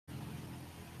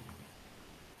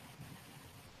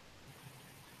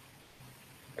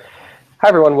Hi,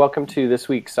 everyone. Welcome to this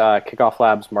week's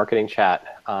KickoffLabs marketing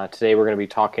chat. Today, we're going to be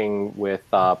talking with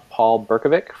Paul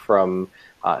Berkovic from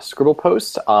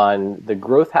ScribblePost on the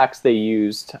growth hacks they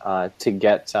used to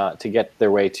get their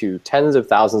way to tens of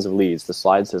thousands of leads. The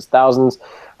slide says thousands.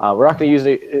 We're not going to use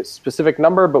a specific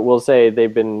number, but we'll say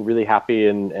they've been really happy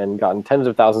and gotten tens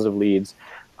of thousands of leads.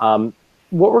 What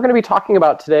we're going to be talking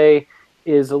about today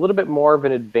is a little bit more of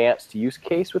an advanced use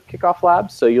case with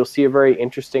KickoffLabs. So you'll see a very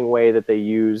interesting way that they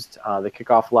used the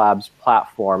KickoffLabs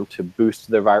platform to boost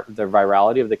the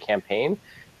virality of the campaign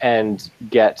and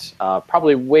get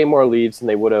probably way more leads than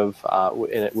they would have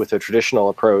with a traditional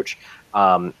approach.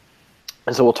 And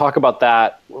so we'll talk about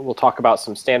that. We'll talk about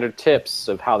some standard tips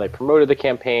of how they promoted the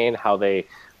campaign, how they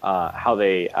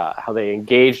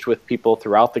engaged with people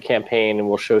throughout the campaign, and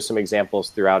we'll show some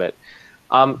examples throughout it.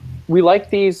 We like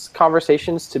these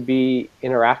conversations to be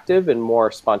interactive and more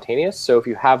spontaneous. So if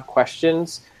you have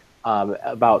questions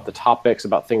about the topics,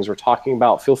 about things we're talking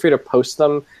about, feel free to post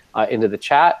them into the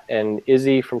chat. And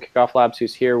Izzy from KickoffLabs,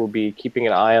 who's here, will be keeping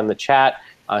an eye on the chat.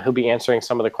 He'll be answering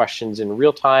some of the questions in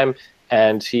real time,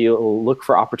 and he'll look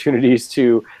for opportunities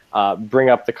to bring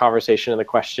up the conversation and the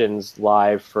questions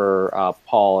live for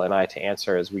Paul and I to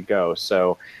answer as we go.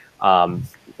 So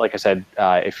like I said,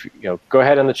 if go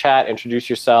ahead in the chat,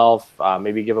 introduce yourself,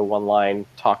 maybe give a one-line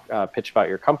pitch about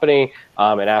your company,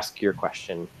 and ask your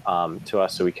question to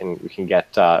us so we can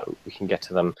get to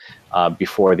them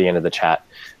before the end of the chat.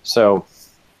 So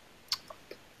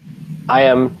I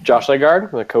am Josh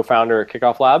Legard. I'm the co-founder at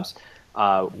KickoffLabs.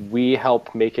 We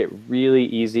help make it really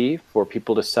easy for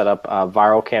people to set up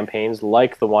viral campaigns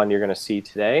like the one you're going to see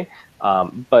today,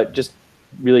 but just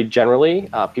really generally,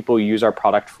 people use our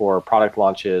product for product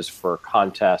launches, for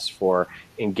contests, for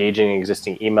engaging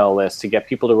existing email lists, to get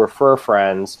people to refer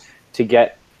friends, to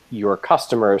get your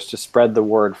customers to spread the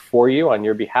word for you on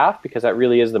your behalf, because that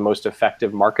really is the most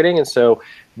effective marketing. And so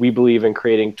we believe in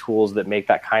creating tools that make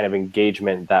that kind of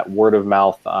engagement, that word of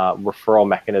mouth referral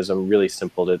mechanism, really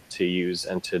simple to use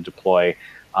and to deploy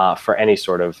for any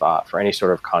sort of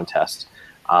contest.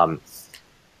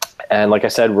 And like I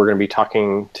said, we're going to be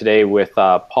talking today with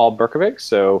Paul Berkovic.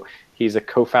 So he's a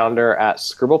co-founder at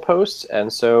ScribblePost.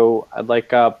 And so I'd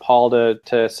like Paul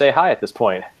to say hi at this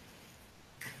point.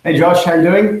 Hey, Josh, how you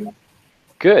doing?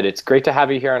 Good. It's great to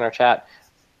have you here on our chat.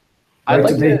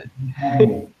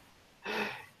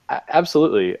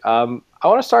 Absolutely. I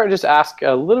want to start and just ask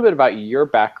a little bit about your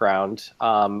background.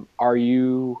 Can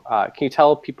you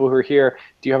tell people who are here,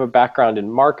 do you have a background in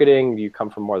marketing? Do you come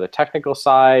from more the technical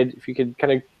side? If you could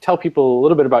kind of tell people a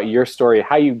little bit about your story,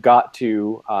 how you got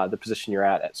to the position you're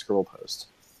at ScribblePost.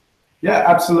 Yeah,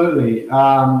 absolutely.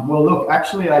 Well, look,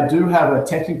 actually, I do have a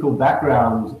technical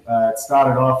background. It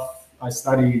started off, I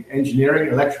studied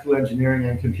engineering, electrical engineering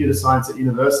and computer science at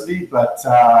university, but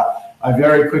I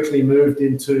very quickly moved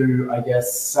into, I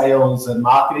guess, sales and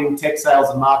marketing, tech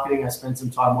sales and marketing. I spent some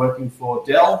time working for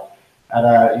Dell at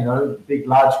a big,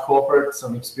 large corporate,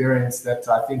 some experience that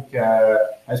I think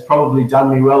has probably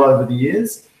done me well over the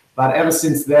years. But ever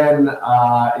since then,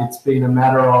 it's been a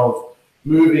matter of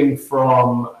moving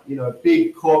from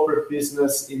big corporate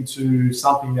business into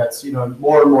something that's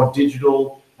more and more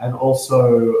digital and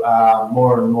also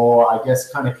more and more, I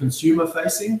guess, kind of consumer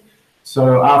facing.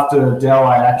 So after Dell,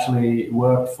 I actually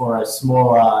worked for a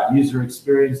small user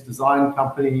experience design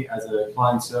company as a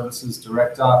client services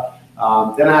director.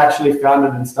 Then I actually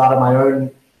founded and started my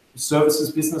own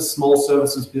services business, small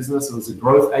services business. It was a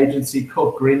growth agency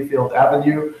called Greenfield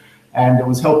Avenue, and it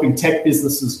was helping tech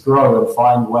businesses grow and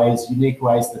find unique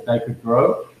ways that they could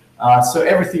grow. So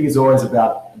everything is always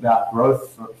about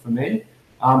growth for me.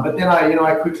 But then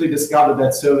I quickly discovered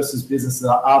that services businesses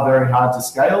are very hard to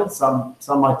scale. Some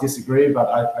might disagree, but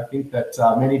I think that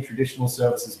many traditional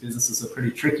services businesses are pretty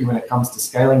tricky when it comes to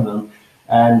scaling them.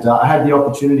 And I had the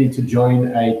opportunity to join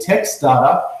a tech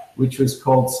startup, which was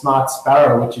called Smart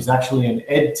Sparrow, which is actually an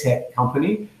ed tech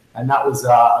company. And that was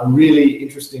a really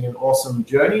interesting and awesome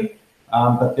journey.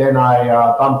 But then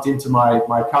I bumped into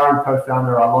my current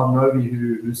co-founder, Alon Novi,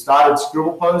 who started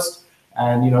ScribblePost.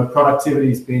 And productivity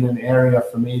has been an area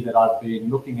for me that I've been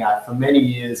looking at for many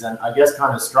years, and I guess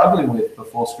kind of struggling with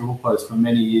before ScribblePost for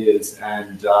many years.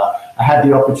 And I had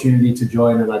the opportunity to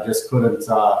join, and I just couldn't.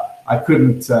 I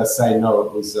couldn't say no.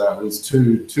 It was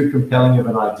too compelling of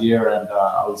an idea, and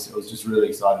I was just really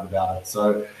excited about it.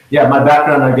 So yeah, my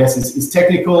background, I guess, is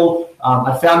technical.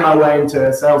 I found my way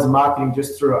into sales and marketing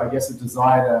just through, I guess, a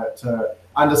desire to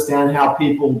understand how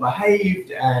people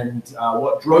behaved and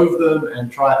what drove them,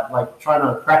 and trying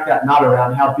to crack that nut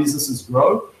around how businesses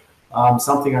grow.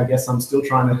 Something I guess I'm still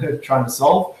trying to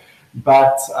solve.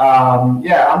 But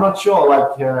yeah, I'm not sure.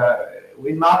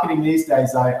 in marketing these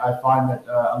days, I find that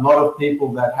a lot of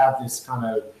people that have this kind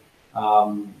of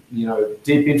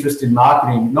deep interest in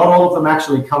marketing, not all of them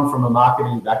actually come from a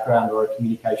marketing background or a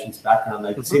communications background.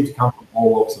 They seem to come from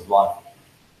all walks of life.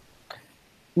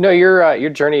 No, your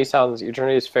journey is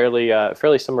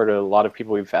fairly similar to a lot of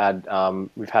people we've had on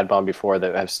before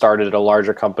that have started at a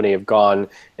larger company, have gone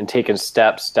and taken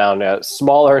steps down to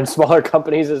smaller and smaller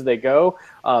companies as they go,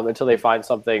 until they find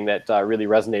something that really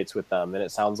resonates with them. And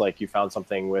it sounds like you found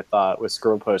something with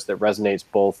ScribblePost that resonates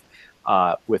both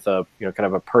with a kind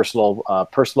of a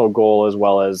personal goal, as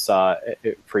well as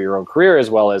for your own career, as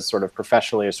well as sort of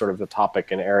professionally as sort of the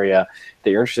topic and area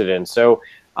that you're interested in. So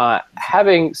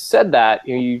having said that,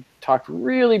 you talked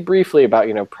really briefly about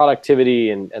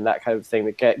productivity and that kind of thing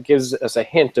that gives us a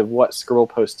hint of what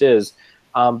ScribblePost is.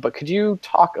 But could you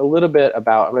talk a little bit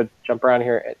about, I'm going to jump around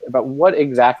here, about what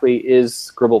exactly is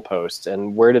ScribblePost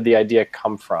and where did the idea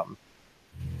come from?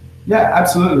 Yeah,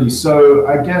 absolutely. So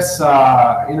I guess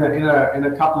in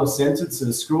a couple of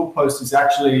sentences, ScribblePost is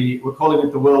actually, we're calling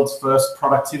it the world's first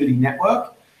productivity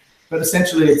network. But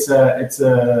essentially, it's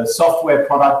a software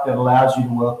product that allows you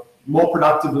to work more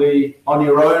productively on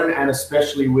your own and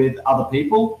especially with other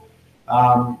people.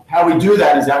 How we do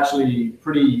that is actually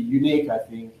pretty unique, I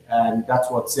think, and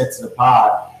that's what sets it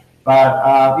apart.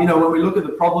 But when we look at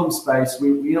the problem space,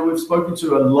 we've spoken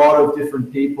to a lot of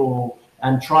different people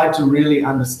and tried to really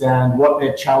understand what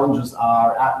their challenges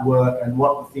are at work and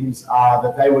what the things are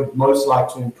that they would most like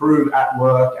to improve at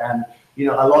work. And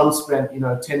Alon spent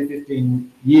 10,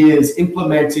 15 years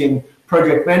implementing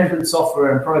project management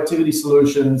software and productivity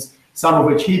solutions, some of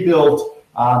which he built,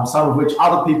 some of which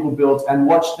other people built, and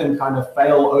watched them kind of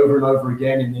fail over and over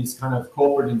again in these kind of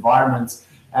corporate environments.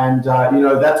 And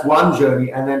that's one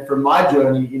journey. And then from my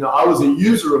journey, I was a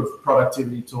user of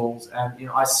productivity tools, and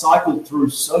I cycled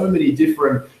through so many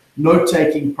different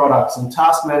note-taking products and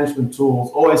task management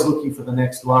tools, always looking for the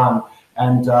next one.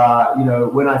 And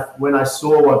when I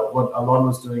saw what Alon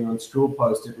was doing on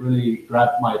ScribblePost, it really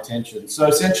grabbed my attention. So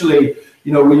essentially,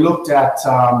 we looked at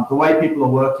the way people are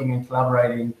working and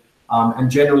collaborating,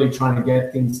 and generally trying to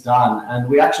get things done. And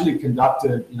we actually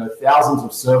conducted thousands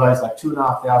of surveys, like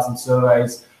 2,500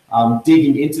 surveys,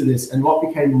 digging into this. And what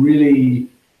became really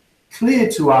clear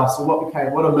to us, or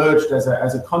what emerged as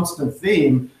a constant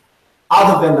theme,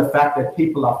 other than the fact that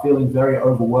people are feeling very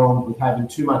overwhelmed with having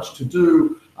too much to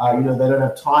do. They don't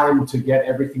have time to get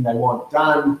everything they want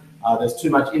done. There's too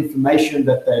much information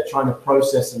that they're trying to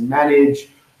process and manage.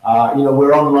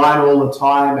 We're online all the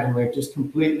time, and we're just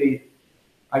completely,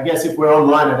 I guess if we're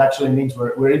online, it actually means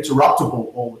we're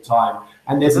interruptible all the time.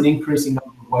 And there's an increasing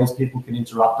number of ways people can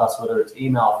interrupt us, whether it's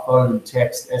email, phone,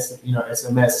 text,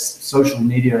 SMS, social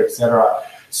media, etc.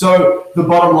 So the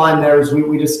bottom line there is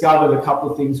we discovered a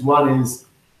couple of things. One is,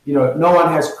 no one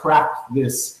has cracked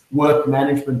this work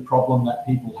management problem that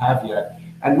people have yet.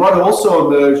 And what also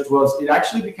emerged was it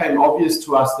actually became obvious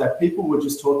to us that people were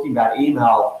just talking about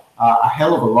email a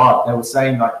hell of a lot. They were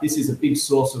saying like this is a big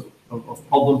source of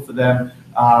problem for them.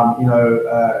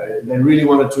 They really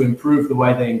wanted to improve the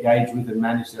way they engage with and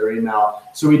manage their email.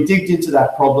 So we digged into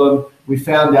that problem. We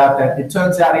found out that it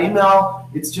turns out email,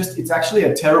 it's actually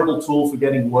a terrible tool for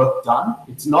getting work done.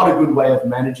 It's not a good way of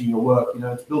managing your work.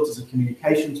 It's built as a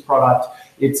communications product.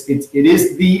 It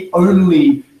is the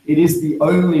only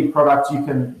product you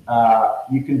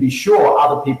can be sure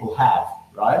other people have,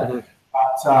 right? Mm-hmm.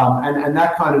 But and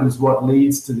that kind of is what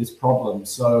leads to this problem.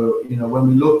 So when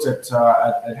we looked at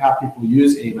how people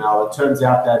use email, it turns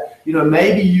out that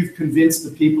maybe you've convinced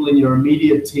the people in your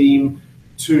immediate team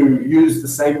to use the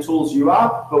same tools you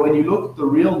are, but when you look at the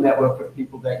real network of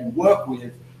people that you work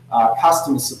with,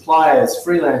 customers, suppliers,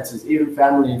 freelancers, even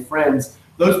family and friends,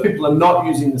 those people are not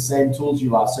using the same tools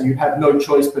you are, so you have no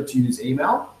choice but to use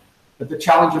email. But the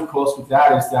challenge, of course, with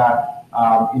that is that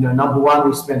number one,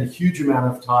 we spend a huge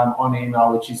amount of time on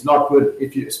email, which is not good,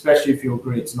 especially if you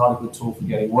agree it's not a good tool for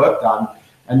getting work done.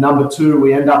 And number two,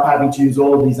 we end up having to use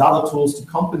all of these other tools to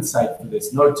compensate for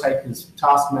this: note takers,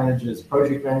 task managers,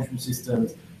 project management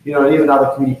systems, and even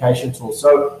other communication tools.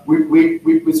 So with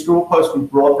ScribblePost, we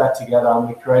brought that together and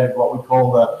we created what we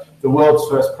call the world's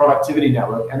first productivity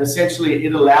network. And essentially,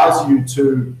 it allows you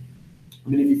to,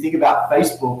 if you think about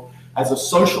Facebook as a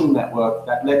social network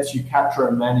that lets you capture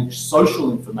and manage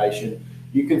social information,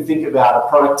 you can think about a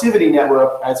productivity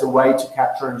network as a way to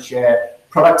capture and share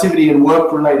productivity and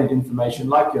work-related information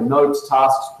like your notes,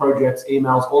 tasks, projects,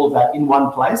 emails, all of that in one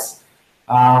place.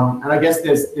 And I guess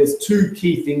there's two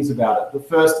key things about it. The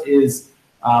first is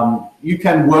you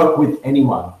can work with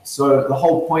anyone. So the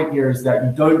whole point here is that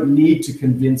you don't need to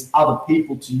convince other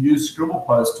people to use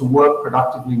ScribblePost to work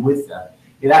productively with them.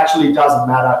 It actually doesn't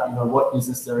matter, what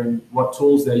business they're in, what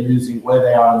tools they're using, where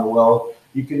they are in the world.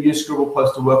 You can use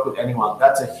ScribblePost to work with anyone.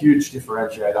 That's a huge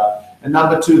differentiator. And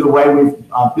number two, the way we've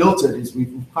built it is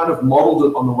we've kind of modeled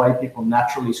it on the way people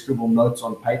naturally scribble notes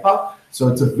on paper. So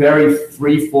it's a very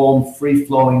free-form,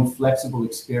 free-flowing, flexible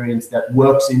experience that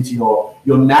works into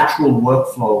your natural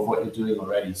workflow of what you're doing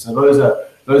already. So those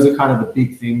are kind of the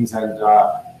big things. And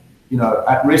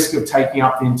at risk of taking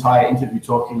up the entire interview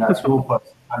talking about ScribblePost,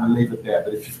 I'm going to leave it there.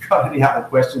 But if you've got any other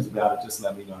questions about it, just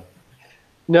let me know.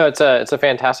 No, it's a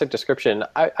fantastic description.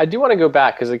 I do want to go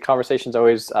back because the conversation's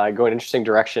always go in interesting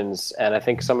directions, and I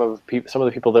think some of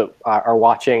the people that are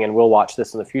watching and will watch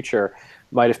this in the future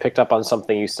might have picked up on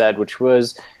something you said, which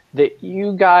was that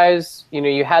you guys,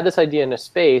 you had this idea in a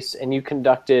space and you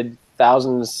conducted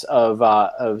thousands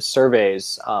of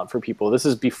surveys for people. This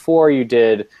is before you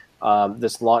did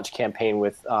this launch campaign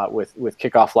with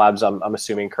KickoffLabs. I'm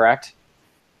assuming, correct?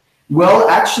 Well,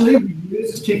 actually, we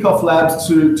used KickoffLabs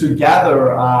to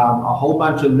gather a whole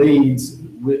bunch of leads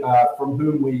from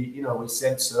whom we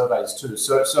sent surveys to.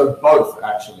 So both,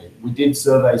 actually. We did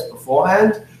surveys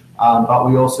beforehand, but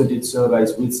we also did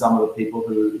surveys with some of the people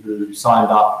who signed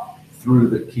up through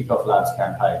the KickoffLabs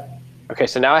campaign. Okay,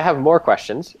 so now I have more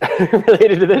questions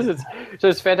related to this. So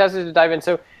it's fantastic to dive in.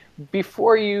 So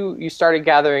before you started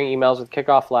gathering emails with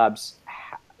KickoffLabs,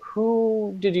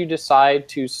 who did you decide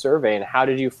to survey and how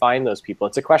did you find those people?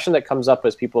 It's a question that comes up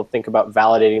as people think about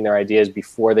validating their ideas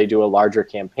before they do a larger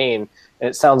campaign. And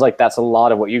it sounds like that's a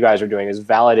lot of what you guys are doing, is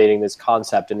validating this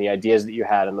concept and the ideas that you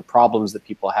had and the problems that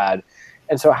people had.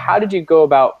 And so how did you go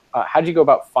about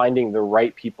finding the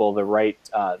right people, the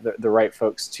right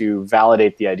folks to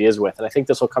validate the ideas with? And I think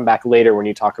this will come back later when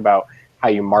you talk about how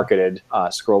you marketed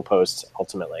ScribblePost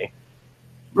ultimately.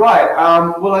 Right.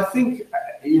 Well, I think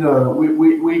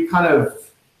we kind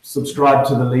of subscribe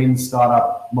to the lean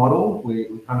startup model. We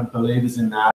kind of believers in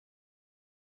that.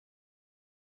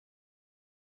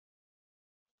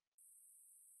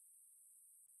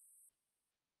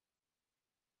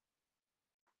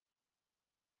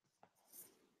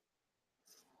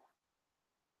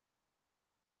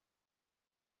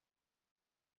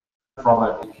 From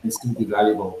it can still be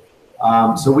valuable.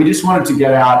 So we just wanted to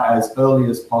get out as early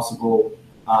as possible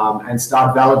and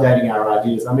start validating our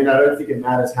ideas. I mean, I don't think it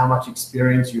matters how much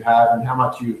experience you have and how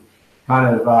much you've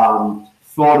kind of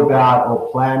thought about or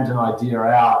planned an idea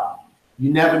out.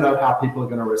 You never know how people are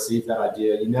going to receive that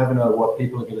idea. You never know what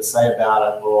people are going to say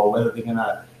about it or whether they're going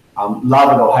to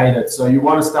love it or hate it. So you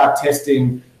want to start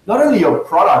testing not only your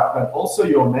product, but also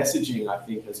your messaging, I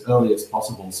think, as early as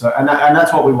possible. So, and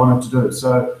that's what we wanted to do.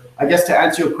 So I guess to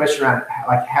answer your question around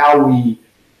like how we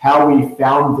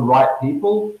found the right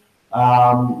people,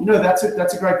 that's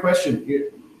a great question.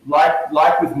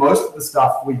 Like with most of the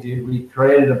stuff we did, we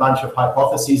created a bunch of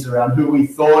hypotheses around who we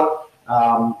thought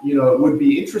would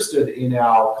be interested in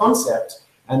our concept,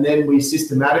 and then we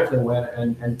systematically went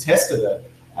and tested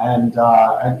it and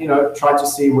tried to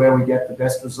see where we get the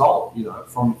best result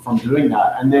from doing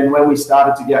that. And then when we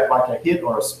started to get like a hit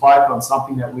or a spike on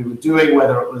something that we were doing,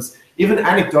 whether it was even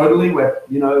anecdotally where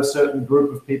a certain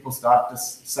group of people started to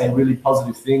say really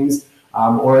positive things,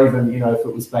 or even if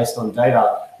it was based on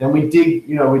data, then we dig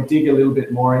a little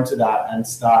bit more into that and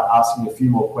start asking a few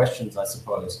more questions, I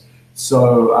suppose.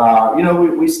 So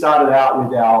we started out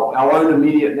with our own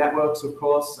immediate networks, of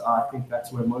course. I think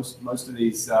that's where most of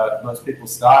these most people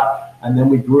start, and then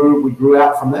we grew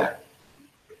out from there.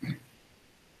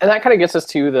 And that kind of gets us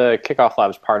to the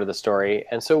KickoffLabs part of the story.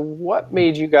 And so what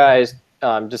made you guys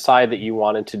decide that you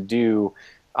wanted to do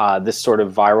this sort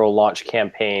of viral launch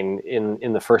campaign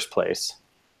in the first place?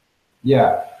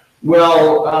 Yeah,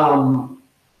 well,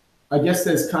 I guess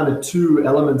there's kind of two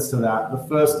elements to that. The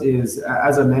first is,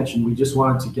 as I mentioned, we just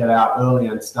wanted to get out early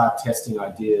and start testing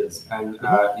ideas. And,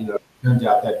 it turned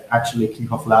out that actually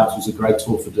KickoffLabs was a great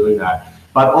tool for doing that.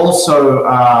 But also,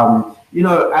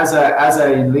 as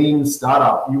a lean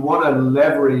startup, you want to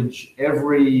leverage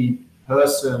every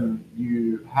person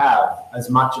you have as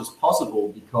much as possible,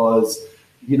 because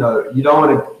you don't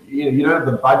want to, you don't have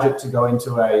the budget to go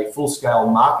into a full-scale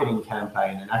marketing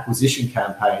campaign, an acquisition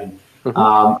campaign.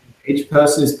 Each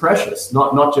person is precious,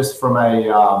 not just from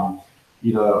a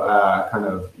kind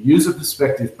of user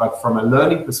perspective, but from a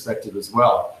learning perspective as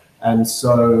well. And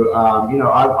so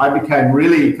I became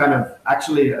really kind of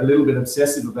actually a little bit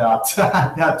obsessive about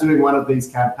doing one of these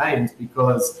campaigns,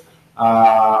 because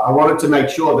I wanted to make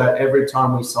sure that every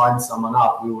time we signed someone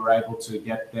up, we were able to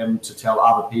get them to tell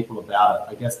other people about it.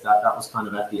 I guess that was kind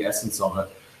of at the essence of it.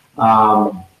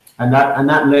 And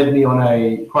that led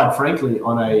me quite frankly,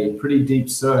 on a pretty deep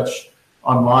search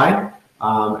online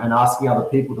and asking other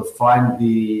people to find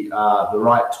the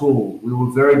right tool, we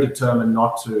were very determined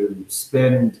not to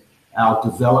spend our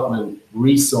development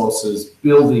resources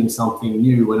building something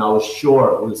new when I was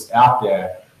sure it was out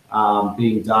there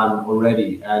being done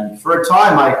already. And for a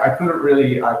time, I couldn't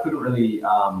really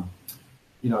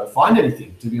find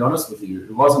anything, to be honest with you.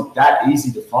 It wasn't that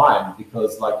easy to find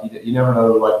because you never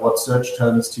know what search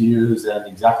terms to use and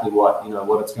exactly what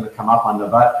it's going to come up under.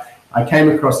 But I came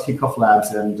across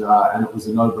KickoffLabs and it was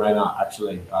a no-brainer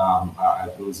actually.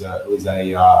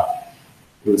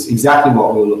 It was exactly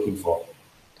what we were looking for.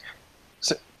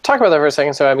 So talk about that for a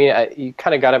second. So I mean, you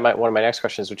kind of got at one of my next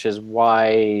questions, which is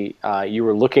why you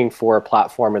were looking for a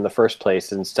platform in the first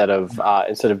place instead of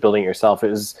building it yourself. It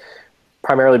was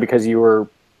primarily because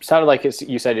sounded like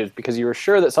you said it was because you were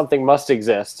sure that something must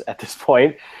exist at this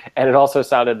point, and it also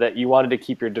sounded that you wanted to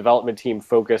keep your development team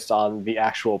focused on the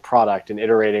actual product and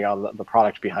iterating on the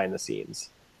product behind the scenes.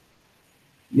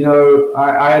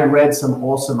 I had read some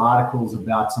awesome articles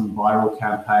about some viral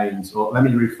campaigns, or let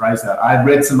me rephrase that. I had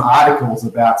read some articles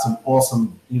about some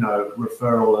awesome,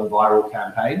 referral and viral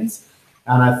campaigns,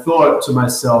 and I thought to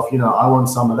myself, I want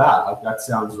some of that. Like, that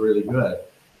sounds really good.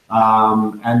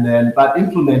 But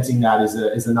implementing that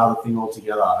is another thing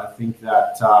altogether. I think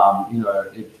that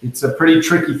it's a pretty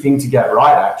tricky thing to get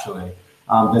right. Actually,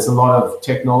 there's a lot of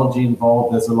technology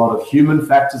involved. There's a lot of human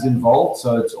factors involved.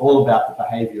 So it's all about the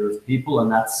behavior of people, and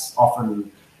that's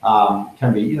often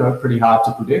can be pretty hard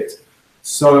to predict.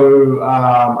 So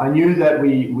I knew that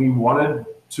we wanted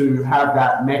to have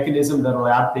that mechanism that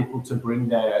allowed people to bring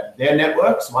their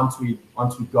networks once we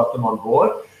got them on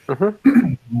board.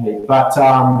 Mm-hmm. But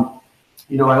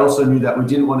I also knew that we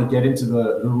didn't want to get into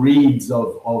the reeds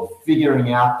of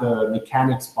figuring out the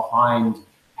mechanics behind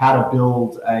how to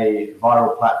build a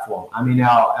viral platform. I mean,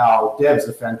 our devs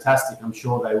are fantastic. I'm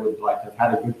sure they would have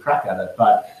had a good crack at it.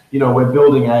 But we're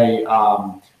building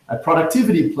a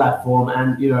productivity platform,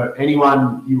 and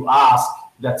anyone you ask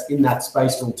that's in that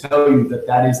space will tell you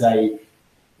that is a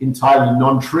entirely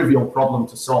non-trivial problem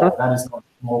to solve. That is not.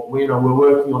 We're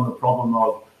working on the problem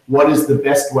of what is the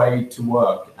best way to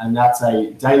work, and that's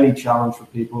a daily challenge for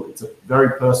people. It's a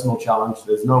very personal challenge.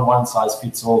 There's no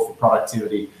one-size-fits-all for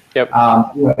productivity. Yep.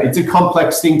 It's a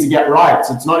complex thing to get right.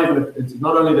 So it's not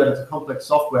only that it's a complex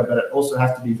software, but it also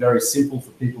has to be very simple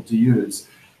for people to use.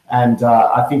 And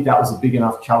I think that was a big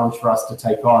enough challenge for us to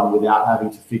take on without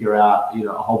having to figure out a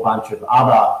whole bunch of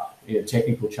other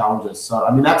technical challenges. So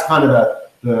I mean, that's kind of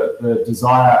the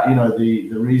desire, the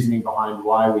reasoning behind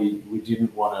why we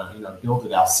didn't want to build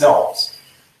it ourselves.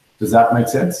 Does that make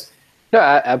sense? No,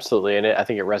 absolutely, and I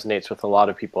think it resonates with a lot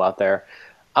of people out there.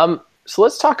 So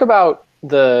let's talk about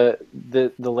the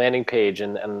landing page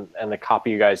and the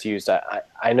copy you guys used.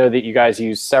 I know that you guys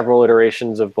use several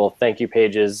iterations of both thank you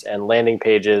pages and landing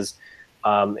pages,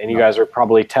 and you guys are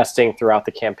probably testing throughout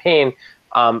the campaign.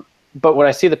 But when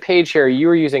I see the page here, you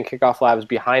were using KickoffLabs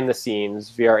behind the scenes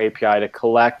via our API to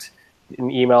collect an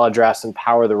email address and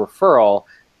power the referral,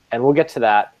 and we'll get to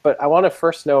that. But I want to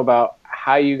first know about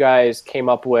how you guys came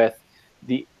up with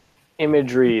the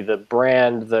imagery, the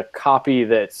brand, the copy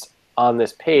that's on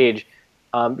this page,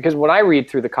 because when I read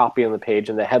through the copy on the page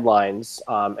and the headlines,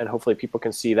 and hopefully people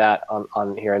can see that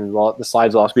on here, and the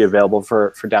slides will also be available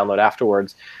for download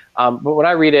afterwards. But when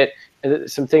I read it,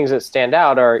 some things that stand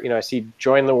out are, I see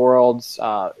join the world's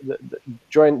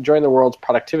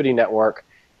productivity network,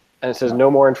 and it says no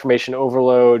more information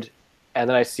overload. And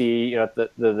then I see,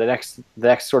 the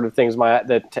next sort of things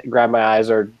that grab my eyes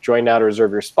are join now to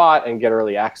reserve your spot and get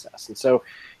early access. And so,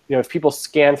 if people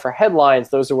scan for headlines,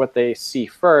 those are what they see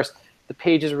first. The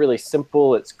page is really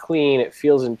simple. It's clean. It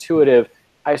feels intuitive.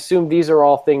 I assume these are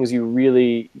all things you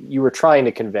were trying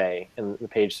to convey in the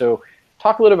page. So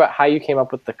talk a little about how you came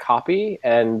up with the copy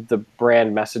and the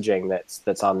brand messaging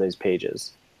that's on these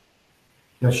pages.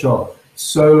 Yeah, sure.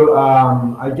 So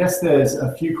I guess there's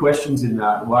a few questions in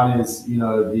that. One is, it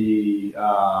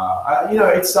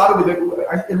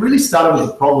really started with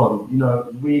the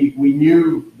problem. We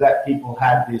knew that people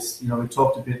had this. We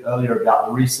talked a bit earlier about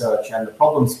the research and the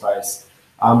problem space.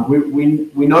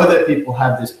 We know that people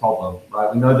have this problem,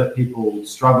 right? We know that people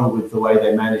struggle with the way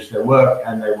they manage their work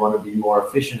and they want to be more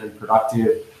efficient and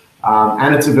productive.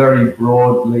 And it's a very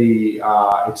broadly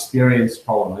experienced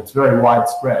problem. It's very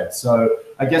widespread. So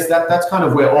I guess that's kind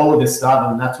of where all of this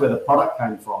started, and that's where the product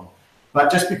came from.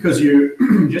 But just because you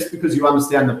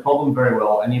understand the problem very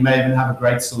well, and you may even have a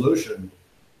great solution,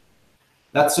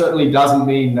 that certainly doesn't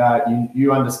mean that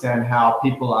you understand how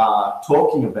people are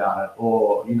talking about it,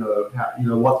 or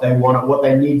what they want, what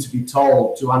they need to be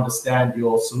told to understand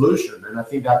your solution. And I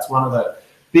think that's one of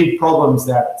big problems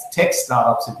that tech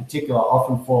startups in particular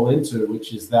often fall into,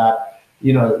 which is that,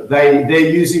 you know, they're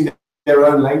using their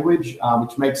own language,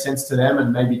 which makes sense to them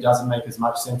and maybe doesn't make as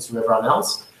much sense to everyone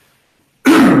else.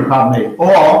 Pardon me.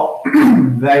 Or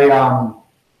they,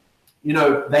 you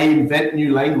know, they invent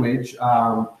new language,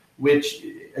 which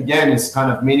again is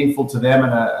kind of meaningful to them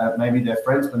and maybe their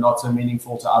friends, but not so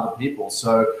meaningful to other people.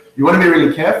 So you want to be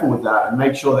really careful with that and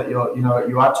make sure that you're, you know,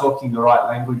 you are talking the right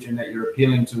language and that you're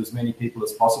appealing to as many people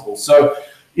as possible. So,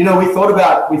 you know, we thought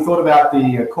about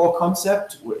the core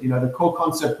concept. You know, the core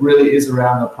concept really is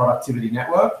around the productivity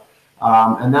network.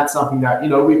 And that's something that, you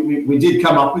know, we did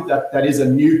come up with. That is a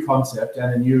new concept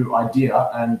and a new idea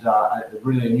and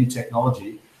really a new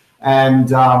technology.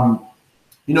 And,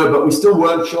 you know, but we still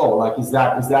weren't sure, like, is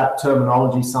that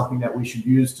terminology something that we should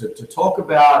use to talk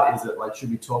about? Is it like,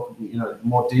 should we talk, you know,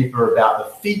 more deeper about the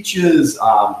features?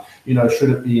 You know, should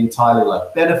it be entirely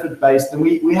like benefit based? And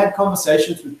we had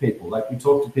conversations with people, like we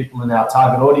talked to people in our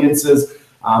target audiences.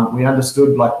 We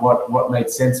understood like what made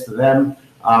sense for them.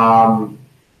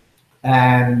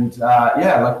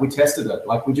 Yeah, like we tested it.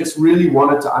 Like we just really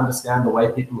wanted to understand the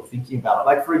way people are thinking about it.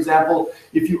 Like, for example,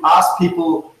 if you ask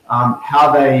people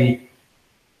how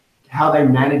they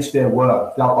manage their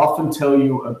work, they'll often tell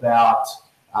you about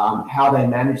how they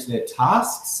manage their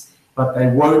tasks, but they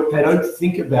don't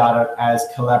think about it as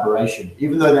collaboration,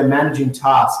 even though they're managing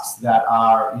tasks that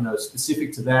are, you know,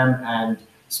 specific to them and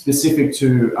specific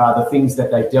to the things that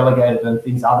they've delegated and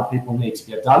things other people need to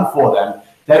get done for them.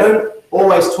 They don't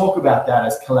always talk about that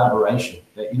as collaboration.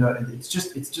 That, you know, it's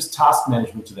just task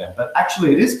management to them, but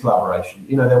actually it is collaboration.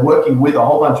 You know, they're working with a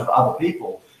whole bunch of other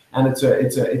people, and it's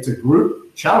a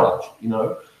group challenge. You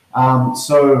know,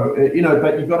 so you know,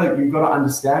 but you've got to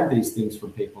understand these things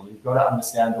from people. You've got to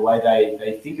understand the way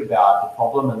they think about the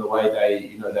problem and the way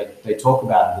they talk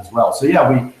about it as well. So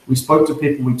yeah, we spoke to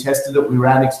people, we tested it, we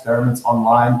ran experiments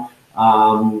online.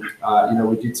 You know,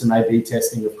 we did some A/B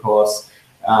testing, of course.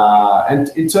 And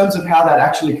in terms of how that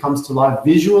actually comes to life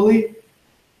visually,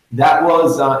 that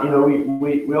was, you know,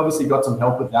 we obviously got some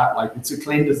help with that. Like, it's a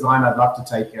clean design. I'd love to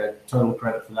take total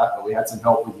credit for that, but we had some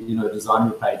help with, you know, designing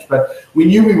the page. But we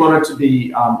knew we wanted to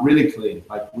be really clean.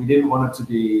 Like, we didn't want it to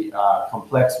be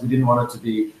complex. We didn't want it to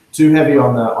be too heavy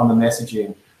on the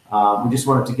messaging. We just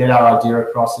wanted to get our idea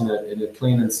across in a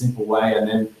clean and simple way, and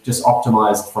then just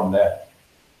optimized from there.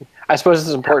 I suppose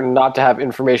it's important not to have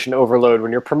information overload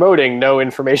when you're promoting. No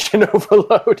information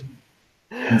overload.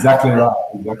 Exactly right.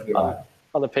 Exactly right.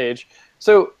 On the page.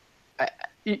 So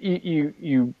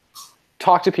you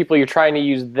talk to people. You're trying to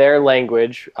use their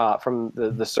language from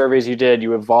the surveys you did.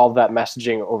 You evolve that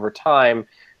messaging over time.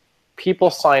 People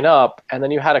sign up, and then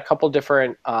you had a couple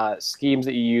different schemes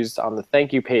that you used on the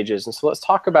thank you pages. And so let's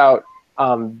talk about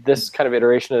this kind of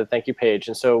iteration of the thank you page.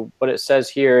 And so what it says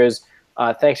here is,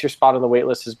 thanks, your spot on the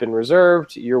waitlist has been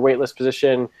reserved. Your waitlist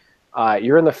position,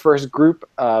 you're in the first group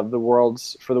of the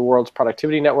world's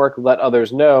productivity network. Let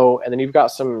others know. And then you've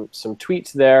got some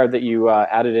tweets there that you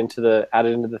added into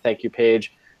the thank you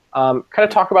page. Kind of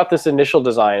talk about this initial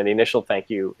design and the initial thank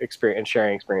you experience,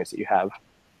 sharing experience that you have.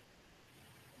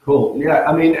 Cool. Yeah.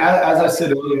 I mean, as I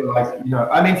said earlier, like, you know,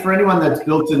 I mean, for anyone that's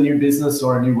built a new business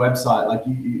or a new website, like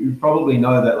you probably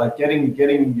know that, like, getting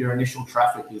your initial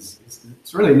traffic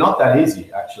it's really not that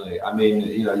easy, actually. I mean,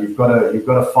 you know, you've got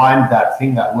to find that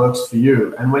thing that works for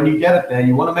you, and when you get it there,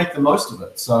 you want to make the most of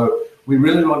it. So we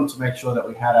really wanted to make sure that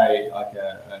we had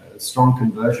a strong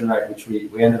conversion rate, which we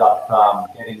ended up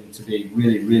getting to be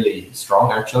really, really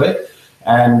strong, actually.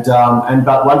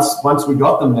 But once we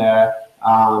got them there,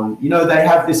 you know, they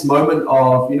have this moment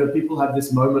of, you know, people have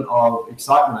this moment of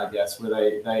excitement, I guess, where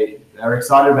they're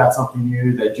excited about something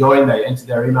new. They join, they enter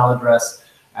their email address,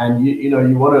 and you know,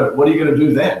 what are you going to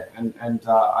do then? And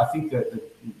I think that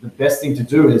the best thing to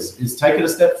do is take it a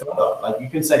step further. Like, you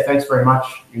can say, thanks very much,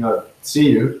 you know, see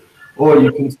you, or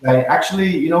you can say, actually,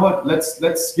 you know what, let's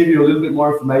give you a little bit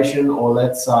more information, or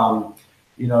let's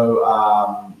you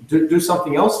know, do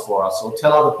something else for us, or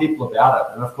tell other people about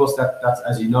it. And of course, that's,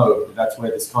 as you know, that's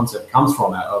where this concept comes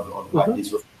from, of like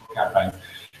these referral campaigns.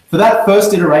 For that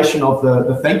first iteration of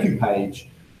the thank you page,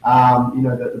 you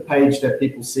know, the page that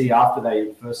people see after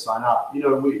they first sign up, you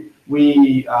know,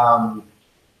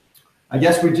 I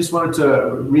guess we just wanted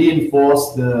to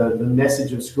reinforce the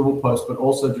message of ScribblePost, but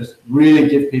also just really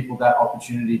give people that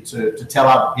opportunity to tell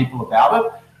other people about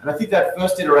it. And I think that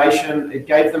first iteration, it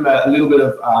gave them a little bit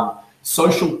of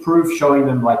social proof, showing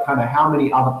them like kind of how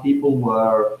many other people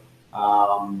were,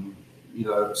 you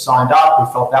know, signed up. We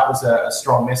felt that was a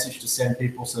strong message to send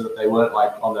people, so that they weren't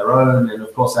like on their own. And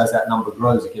of course, as that number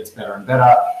grows, it gets better and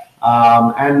better.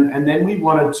 And then we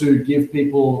wanted to give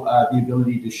people the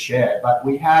ability to share. But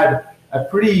we had a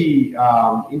pretty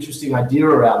interesting idea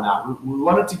around that. We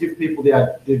wanted to give people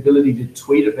the ability to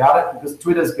tweet about it, because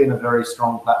Twitter's been a very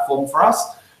strong platform for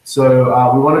us. So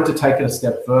we wanted to take it a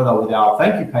step further with our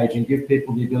thank you page and give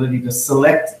people the ability to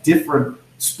select different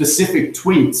specific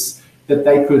tweets that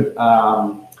they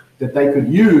could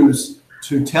use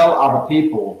to tell other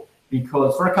people.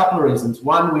 Because for a couple of reasons.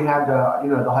 One, we had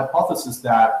the hypothesis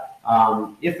that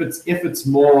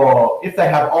if they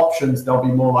have options, they'll be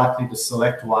more likely to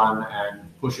select one and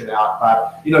push it out.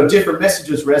 But different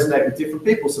messages resonate with different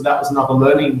people, so that was another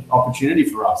learning opportunity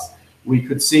for us. We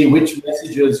could see which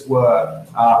messages were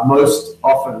most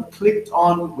often clicked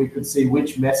on. We could see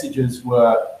which messages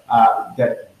were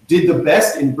that did the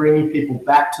best in bringing people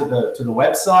back to the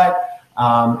website.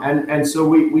 And so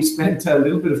we spent a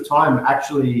little bit of time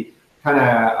actually kind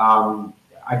of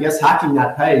I guess hacking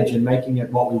that page and making it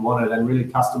what we wanted and really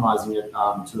customizing it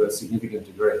to a significant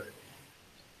degree.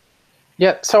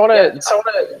 Yeah, so I want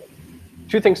to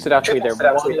two things stood out to me there.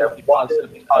 One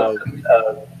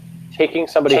of taking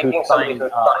somebody who signed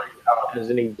as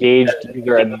an engaged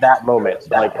user at that moment.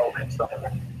 So like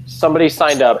somebody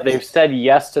signed up, they've said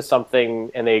yes to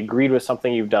something and they agreed with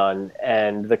something you've done,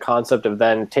 and the concept of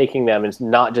then taking them is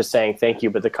not just saying thank you,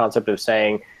 but the concept of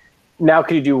saying, now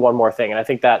could you do one more thing? And I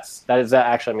think that is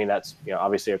actually, I mean, that's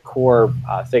obviously a core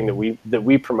thing that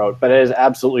we promote, but it is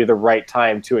absolutely the right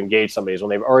time to engage somebody is when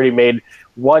they've already made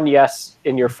one yes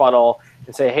in your funnel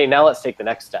and say, hey, now let's take the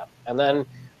next step. And then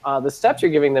the steps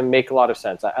you're giving them make a lot of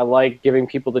sense. I like giving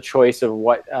people the choice of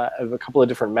of a couple of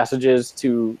different messages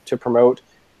to promote,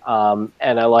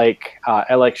 and I like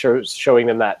showing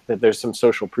them that there's some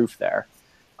social proof there.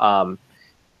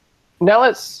 Now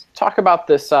let's talk about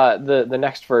this the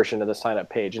next version of the sign up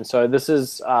page. And so this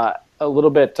is a little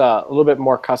bit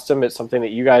more custom. It's something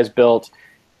that you guys built,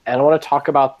 and I want to talk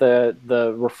about the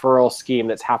referral scheme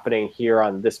that's happening here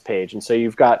on this page. And so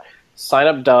you've got sign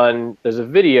up done. There's a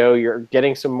video. You're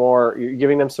giving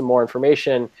them some more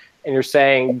information, and you're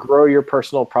saying grow your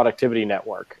personal productivity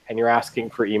network, and you're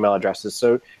asking for email addresses.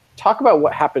 So talk about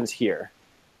what happens here.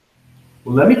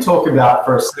 Well, let me talk about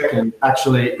for a second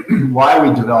actually why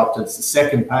we developed it. It's the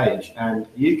second page, and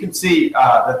you can see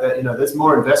that there's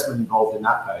more investment involved in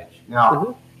that page.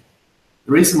 Now,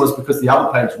 the reason was because the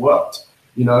other page worked.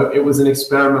 It was an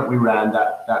experiment we ran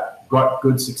that got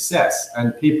good success,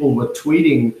 and people were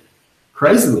tweeting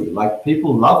crazily. Like,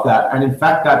 people love that, and in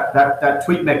fact, that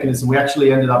tweet mechanism, we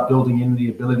actually ended up building in the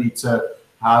ability to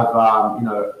have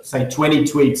say 20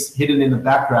 tweets hidden in the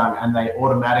background, and they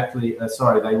automatically the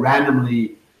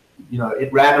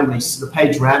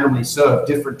page randomly served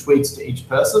different tweets to each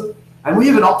person. And we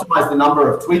even optimized the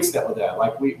number of tweets that were there.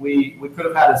 Like, we could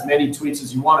have had as many tweets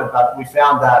as you wanted, but we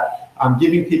found that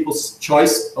giving people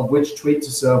choice of which tweet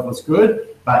to serve was good,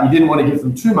 but you didn't want to give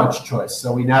them too much choice,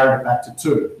 so we narrowed it back to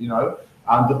 2.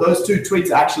 But those 2 tweets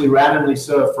actually randomly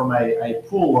served from a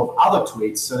pool of other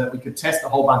tweets so that we could test a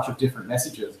whole bunch of different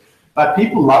messages. But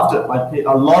people loved it. Like,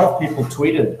 a lot of people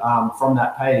tweeted from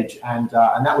that page, and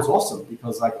that was awesome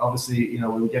because, like, obviously,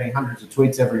 we were getting hundreds of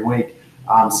tweets every week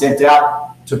sent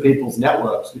out to people's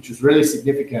networks, which was really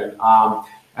significant.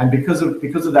 And because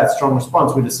of that strong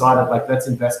response, we decided, like, let's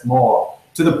invest more.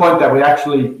 To the point that we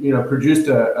actually, produced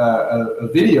a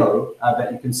video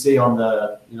that you can see on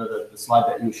the slide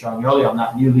that you were showing earlier on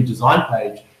that newly designed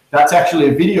page. That's actually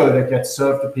a video that gets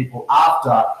served to people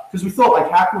after, because we thought,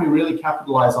 like, how can we really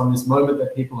capitalize on this moment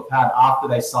that people have had after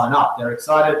they sign up? They're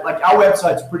excited. Like, our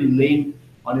website's pretty lean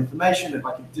on information. It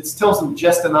just tells them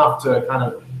just enough to kind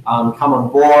of come on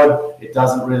board. It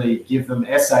doesn't really give them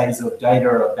essays of data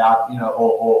about,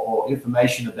 or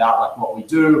information about, like, what we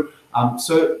do.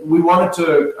 So we wanted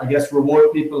to, I guess,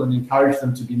 reward people and encourage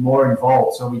them to be more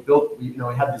involved. So we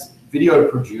had this video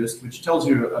produced, which tells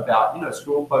you about,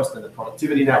 ScribblePost and the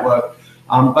productivity network.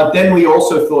 But then we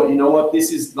also thought, what,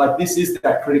 this is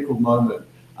that critical moment.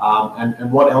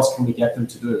 And what else can we get them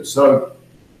to do? So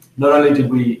not only did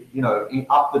we,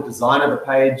 up the design of the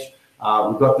page,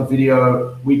 we got the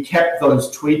video, we kept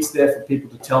those tweets there for people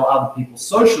to tell other people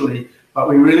socially, but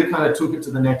we really kind of took it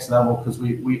to the next level because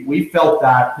we felt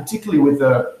that, particularly with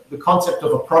the concept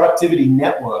of a productivity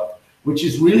network, which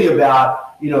is really about,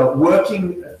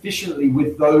 working efficiently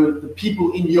with the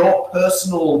people in your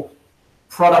personal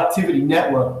productivity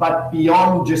network, but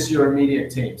beyond just your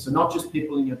immediate team. So not just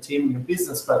people in your team and your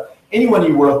business, but anyone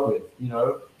you work with,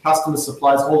 customers,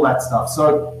 suppliers, all that stuff.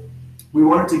 So we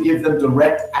wanted to give them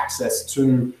direct access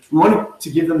we wanted to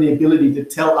give them the ability to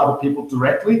tell other people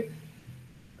directly.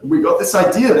 We got this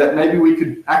idea that maybe we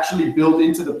could actually build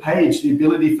into the page the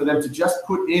ability for them to just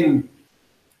put in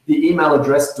the email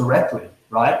address directly,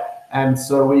 right? And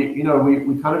so we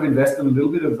kind of invested a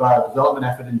little bit of development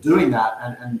effort in doing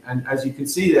that. And as you can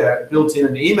see there, built in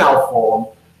an email form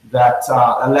that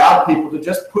allowed people to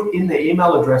just put in the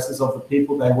email addresses of the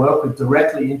people they work with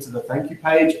directly into the thank you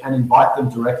page and invite them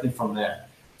directly from there.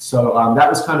 So that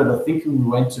was kind of the thinking we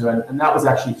went to, and that was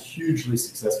actually hugely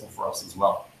successful for us as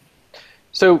well.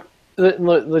 So let's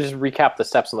just recap the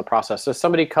steps in the process. So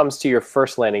somebody comes to your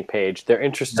first landing page, they're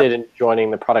interested in joining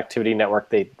the productivity network,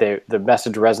 the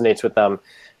message resonates with them,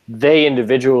 they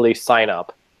individually sign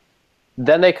up.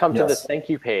 Then they come to this thank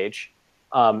you page,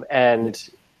 and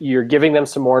you're giving them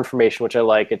some more information, which I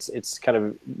like. It's kind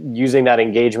of using that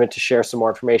engagement to share some more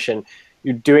information.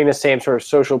 You're doing the same sort of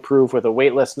social proof with a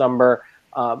waitlist number.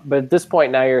 But at this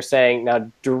point now you're saying,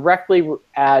 now directly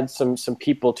add some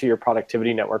people to your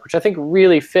productivity network, which I think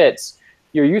really fits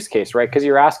your use case, right? Because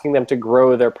you're asking them to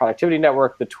grow their productivity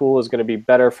network. The tool is going to be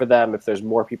better for them if there's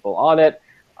more people on it.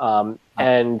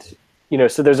 And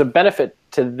so there's a benefit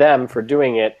to them for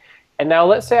doing it. And now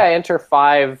let's say I enter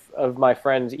 5 of my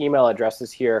friends' email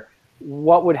addresses here.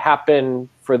 What would happen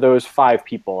for those 5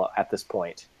 people at this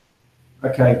point?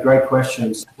 Okay, great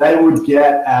questions. They would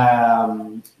get,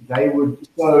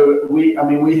 so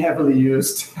we heavily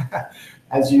used,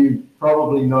 as you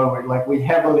probably know, we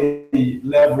heavily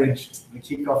leveraged the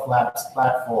KickoffLabs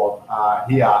platform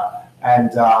here.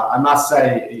 And I must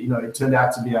say, it turned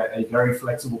out to be a very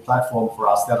flexible platform for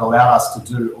us that allowed us to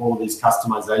do all of these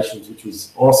customizations, which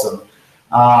was awesome.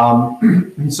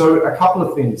 So a couple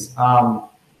of things, from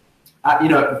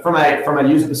a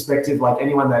user perspective, like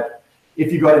anyone that,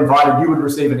 if you got invited, you would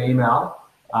receive an email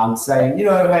saying,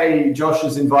 hey, Josh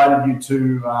has invited you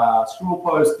to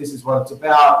ScribblePost. This is what it's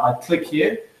about. Like, click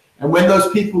here. And when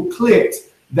those people clicked,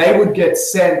 they would get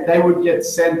sent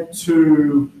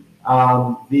to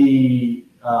the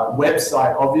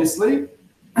website, obviously.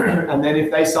 And then if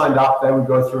they signed up, they would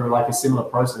go through like a similar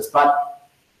process. But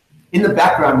in the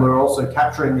background, we're also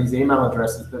capturing these email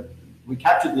addresses. We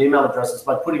captured the email addresses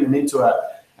by putting them into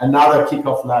another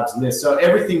KickoffLabs list. So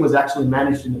everything was actually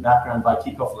managed in the background by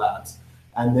KickoffLabs.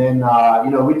 And then,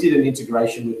 we did an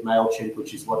integration with MailChimp,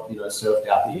 which is what, served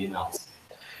out the emails.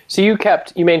 So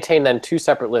you maintained then 2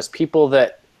 separate lists, people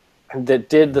that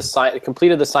completed the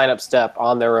sign up step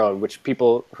on their own, which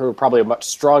people who are probably a much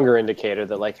stronger indicator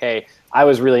that like, hey, I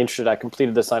was really interested, I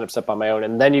completed the sign up step on my own.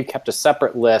 And then you kept a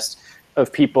separate list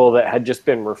of people that had just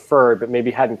been referred but maybe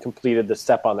hadn't completed the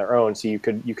step on their own, so you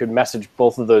could message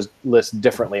both of those lists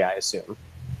differently, I assume.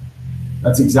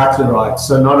 That's exactly right.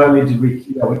 So not only did we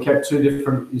kept 2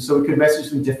 different, so we could message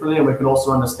them differently, and we could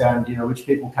also understand which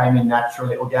people came in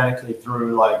naturally, organically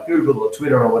through like Google or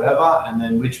Twitter or whatever, and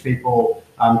then which people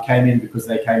came in because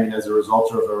they came in as a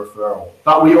result of a referral.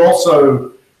 But we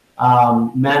also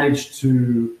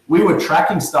we were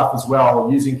tracking stuff as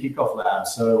well using KickoffLabs.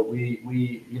 So we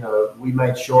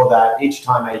made sure that each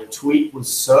time a tweet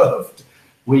was served,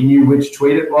 we knew which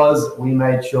tweet it was. We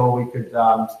made sure we could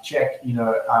check,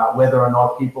 whether or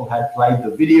not people had played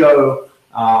the video,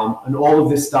 and all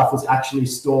of this stuff was actually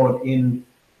stored in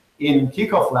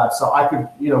KickoffLabs. So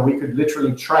we could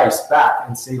literally trace back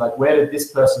and see like, where did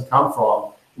this person come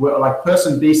from? Like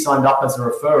person B signed up as a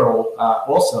referral,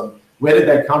 awesome. Where did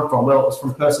they come from? Well, it was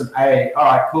from person A. All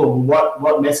right, cool.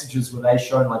 What messages were they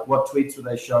shown? Like, what tweets were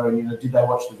they shown? Did they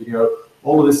watch the video?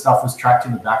 All of this stuff was tracked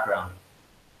in the background.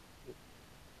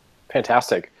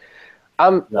 Fantastic.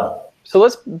 So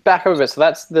let's back over a bit. So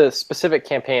that's the specific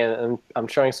campaign, and I'm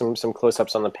showing some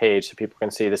close-ups on the page so people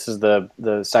can see. This is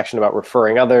the section about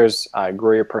referring others,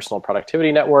 grow your personal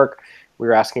productivity network. We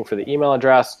were asking for the email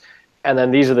address. And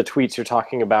then these are the tweets you're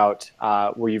talking about,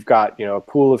 where you've got a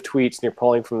pool of tweets, and you're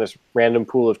pulling from this random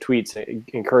pool of tweets,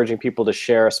 encouraging people to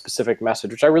share a specific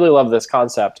message, which I really love this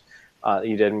concept that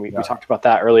you did, and we talked about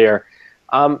that earlier.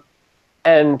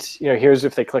 And here's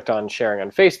if they clicked on sharing on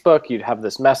Facebook, you'd have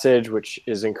this message which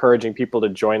is encouraging people to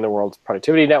join the World's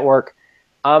Productivity Network.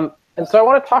 And so I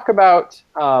want to talk about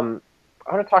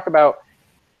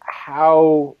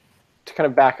how to kind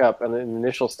of back up in the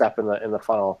initial step in the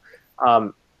funnel.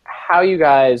 How you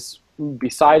guys,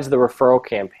 besides the referral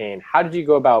campaign, how did you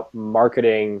go about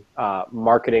marketing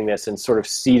this and sort of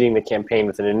seeding the campaign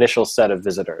with an initial set of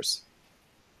visitors?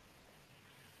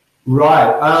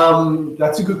 Right,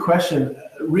 that's a good question.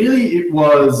 Really, it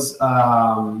was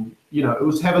it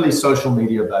was heavily social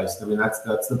media based. I mean, that's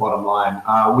the bottom line.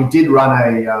 We did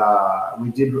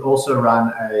also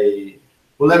run a.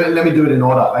 Well, let me do it in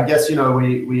order. I guess we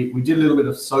did a little bit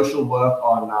of social work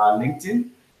on LinkedIn.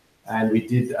 and we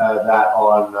did that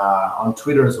on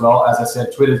Twitter as well. As I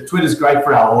said, Twitter's great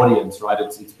for our audience, right?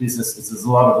 It's business. There's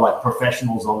a lot of like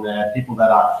professionals on there, people that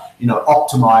are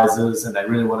optimizers, and they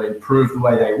really want to improve the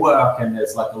way they work. And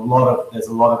there's like a lot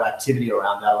of activity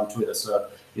around that on Twitter. So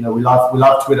we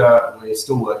love Twitter. We're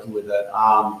still working with it.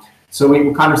 So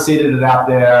we kind of seeded it out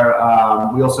there.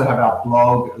 We also have our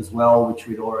blog as well, which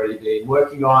we'd already been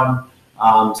working on.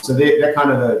 So they're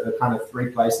kind of the three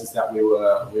places that we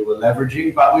were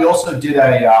leveraging. But we also did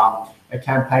a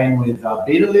campaign with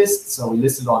Beta List. So we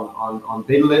listed on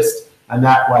Beta List, and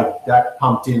that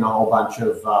pumped in a whole bunch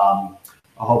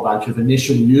of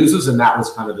initial users, and that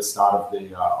was kind of the start of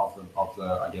the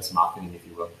I guess marketing, if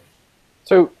you will.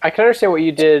 So I can understand what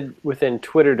you did within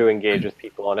Twitter to engage with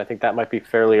people, and I think that might be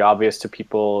fairly obvious to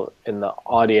people in the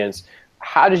audience.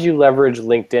 How did you leverage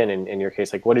LinkedIn in your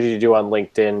case? Like, what did you do on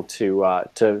LinkedIn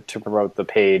to promote the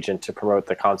page and to promote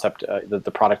the concept,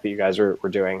 the product that you guys were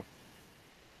doing?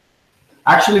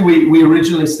 Actually, we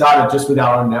originally started just with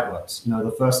our own networks.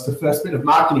 The first bit of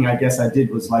marketing I guess I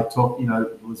did was like talk.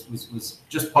 Was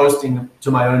just posting to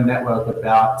my own network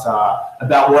about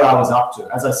what I was up to.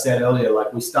 As I said earlier,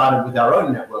 like we started with our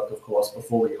own network, of course,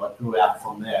 before we grew out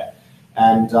from there.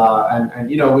 And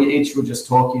we each were just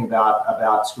talking about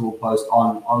ScribblePost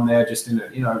on there, just in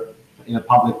a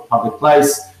public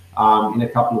place, in a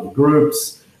couple of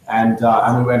groups. And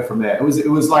we went from there. It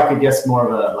was like, I guess, more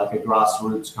of a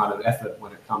grassroots kind of effort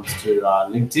when it comes to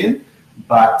LinkedIn,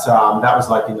 but that was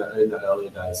like in the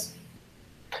earlier days.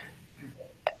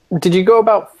 Did you go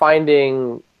about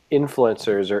finding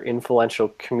influencers or influential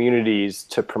communities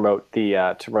to promote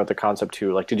the concept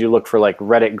to? Like, did you look for like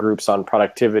Reddit groups on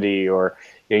productivity, or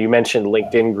you mentioned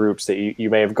LinkedIn groups that you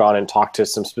may have gone and talked to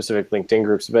some specific LinkedIn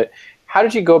groups, but how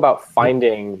did you go about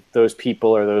finding those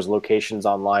people or those locations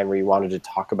online where you wanted to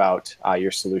talk about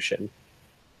your solution?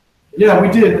 Yeah, we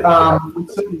did. We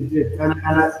certainly did,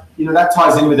 and that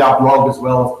ties in with our blog as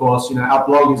well. Of course, our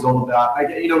blog is all about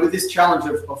with this challenge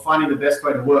of finding the best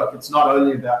way to work. It's not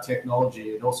only about technology;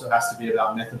 it also has to be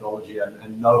about methodology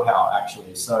and know-how.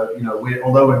 Actually, so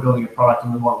although we're building a product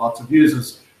and we want lots of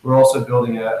users, we're also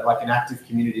building an active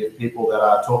community of people that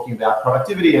are talking about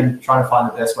productivity and trying to find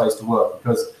the best ways to work.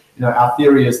 Because our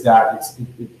theory is that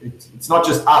it's not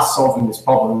just us solving this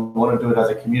problem. We want to do it as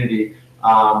a community.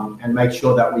 And make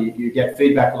sure that you get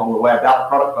feedback along the way about the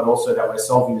product, but also that we're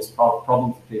solving this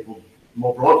problem for people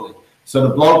more broadly. So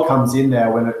the blog comes in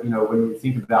there when we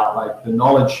think about like the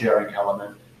knowledge sharing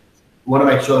element. We want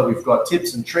to make sure that we've got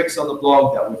tips and tricks on the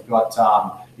blog, that we've got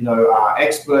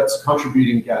experts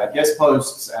contributing guest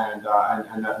posts and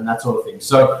that sort of thing.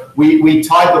 So we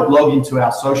tied the blog into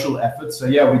our social efforts. So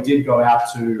yeah, we did go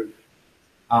out to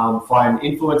find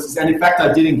influencers, and in fact,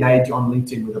 I did engage on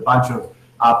LinkedIn with a bunch of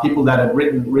people that had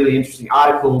written really interesting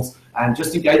articles, and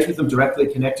just engaged with them directly,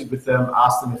 connected with them,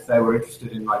 asked them if they were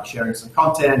interested in like sharing some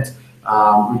content,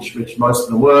 which most of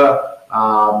them were.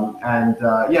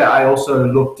 I also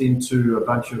looked into a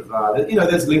bunch of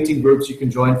there's LinkedIn groups you can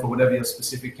join for whatever your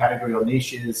specific category or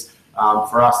niche is.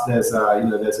 For us, there's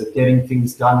a Getting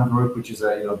Things Done group, which is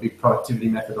a big productivity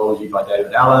methodology by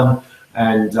David Allen.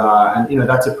 And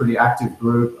that's a pretty active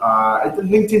group.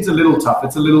 LinkedIn's a little tough.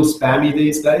 It's a little spammy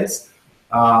these days.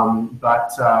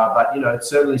 But it's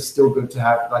certainly still good to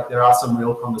have, like, there are some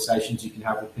real conversations you can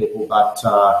have with people, but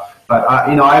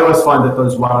I always find that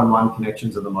those one-on-one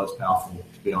connections are the most powerful,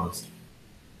 to be honest.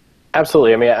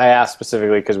 Absolutely. I mean, I asked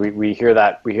specifically because we hear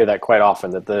that quite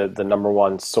often, that the number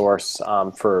one source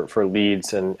for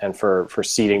leads and for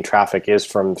seeding traffic is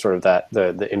from sort of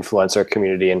the influencer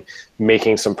community, and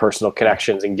making some personal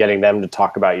connections and getting them to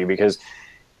talk about you, because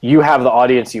you have the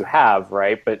audience you have,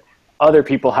 right? But other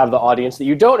people have the audience that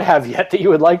you don't have yet that you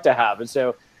would like to have. And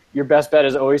so your best bet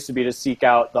is always to seek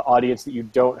out the audience that you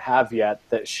don't have yet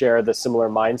that share the similar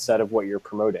mindset of what you're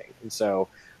promoting. And so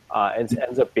it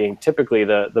ends up being typically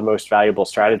the most valuable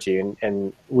strategy.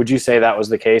 And would you say that was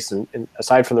the case? And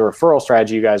aside from the referral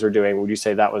strategy you guys were doing, would you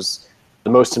say that was the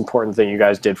most important thing you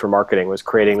guys did for marketing, was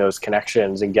creating those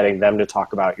connections and getting them to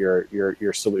talk about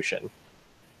your solution?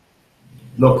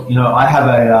 Look, I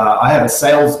have a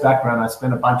sales background. I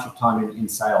spent a bunch of time in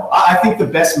sales. I think the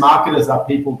best marketers are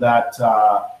people that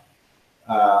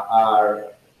are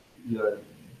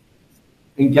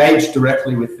engaged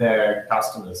directly with their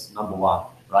customers. Number one,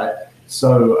 right?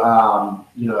 So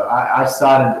I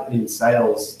started in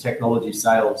sales, technology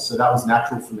sales, so that was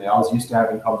natural for me. I was used to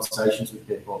having conversations with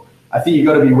people. I think you've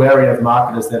got to be wary of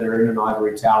marketers that are in an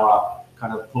ivory tower,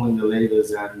 kind of pulling the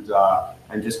levers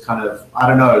and just kind of, I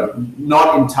don't know,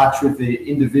 not in touch with the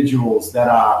individuals that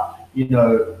are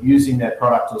using their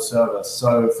product or service.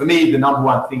 So for me, the number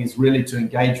one thing is really to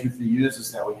engage with the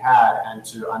users that we had and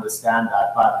to understand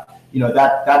that. But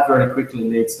that very quickly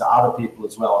leads to other people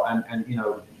as well, and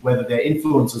whether they're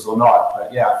influencers or not.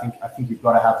 But yeah, I think you've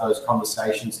got to have those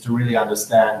conversations to really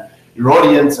understand your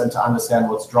audience and to understand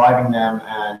what's driving them,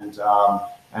 and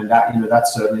that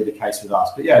that's certainly the case with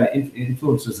us. But yeah,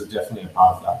 influencers are definitely a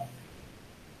part of that.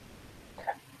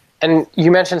 And you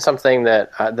mentioned something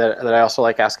that I also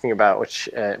like asking about, which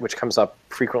comes up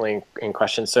frequently in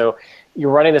questions. So you're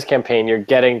running this campaign, you're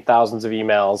getting thousands of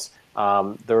emails.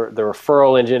 The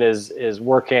referral engine is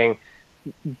working.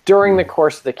 During the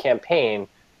course of the campaign,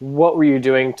 what were you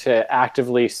doing to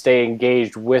actively stay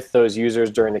engaged with those users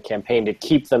during the campaign, to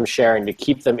keep them sharing, to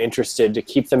keep them interested, to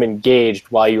keep them engaged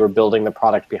while you were building the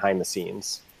product behind the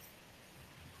scenes?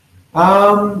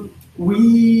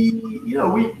 We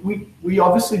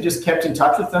obviously just kept in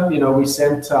touch with them. We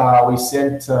sent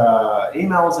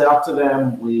emails out to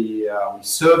them. We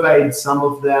surveyed some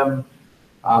of them,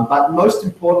 but most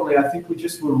importantly, I think we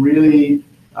just were really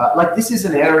this is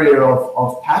an area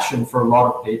of passion for a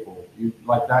lot of people.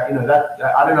 I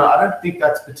don't know. I don't think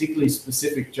that's particularly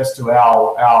specific just to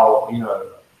our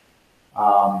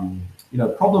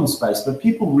problem space, but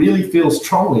people really feel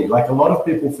strongly. Like a lot of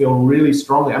people feel really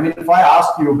strongly. I mean, if I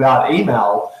ask you about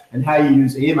email and how you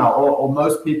use email, or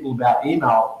most people about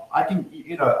email, I can,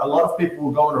 a lot of people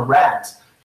will go on a rant.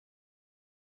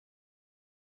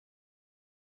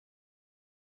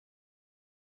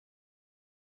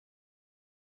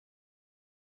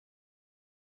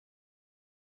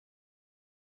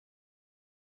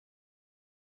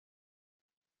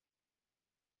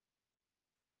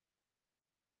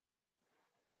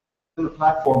 The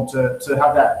platform to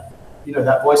have that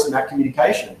that voice and that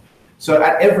communication. So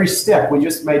at every step, we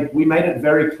made it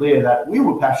very clear that we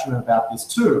were passionate about this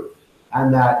too,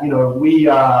 and that we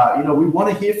want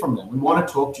to hear from them. We want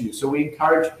to talk to you. So we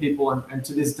encourage people, and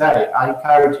to this day, I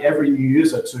encourage every new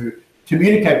user to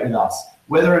communicate with us,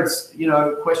 whether it's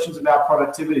questions about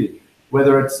productivity,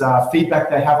 whether it's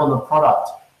feedback they have on the product,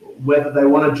 whether they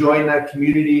want to join that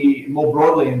community more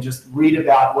broadly and just read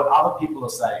about what other people are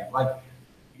saying.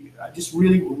 I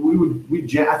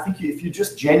think if you're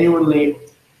just genuinely,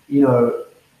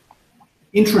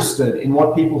 interested in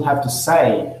what people have to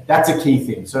say, that's a key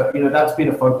thing. So that's been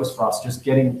a focus for us, just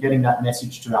getting that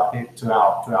message to our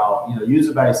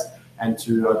user base and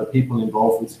to the people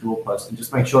involved with ScribblePost, and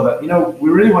just make sure that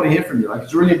we really want to hear from you.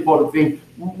 It's a really important thing.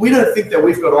 We don't think that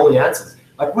we've got all the answers.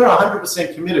 We're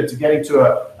 100% committed to getting to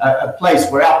a place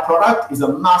where our product is a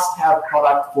must-have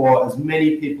product for as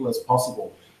many people as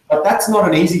possible. But that's not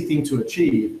an easy thing to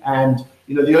achieve, and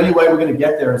the only way we're going to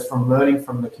get there is from learning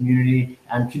from the community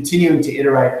and continuing to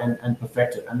iterate and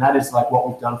perfect it. And that is what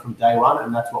we've done from day one,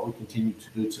 and that's what we continue to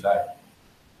do today.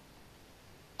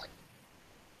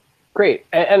 Great.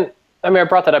 And I mean, I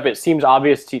brought that up. It seems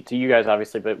obvious to you guys,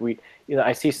 obviously, but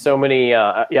I see so many.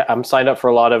 I'm signed up for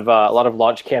a lot of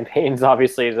launch campaigns,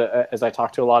 obviously, as I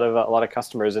talk to a lot of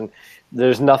customers, and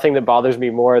there's nothing that bothers me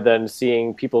more than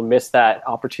seeing people miss that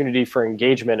opportunity for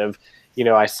engagement. Of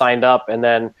I signed up, and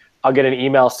then I'll get an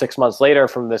email 6 months later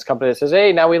from this company that says,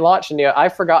 "Hey, now we launched, and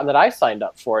I've forgotten that I signed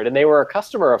up for it, and they were a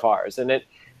customer of ours," and it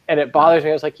bothers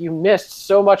me. I was like, you missed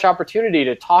so much opportunity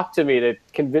to talk to me, to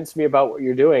convince me about what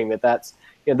you're doing. That's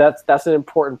an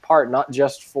important part, not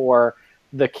just for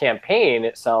the campaign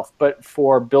itself, but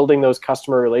for building those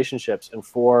customer relationships and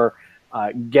for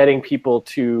getting people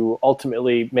to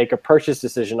ultimately make a purchase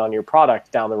decision on your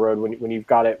product down the road when you've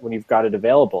got it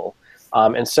available.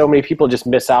 And so many people just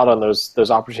miss out on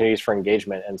those opportunities for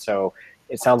engagement. And so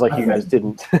it sounds like you guys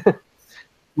didn't.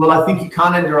 Well, I think you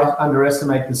can't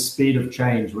underestimate the speed of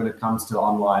change when it comes to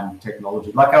online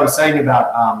technology. Like I was saying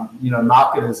about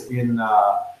marketers in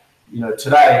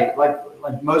today,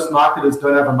 like most marketers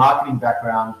don't have a marketing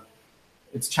background.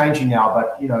 It's changing now,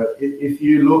 but if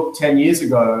you look 10 years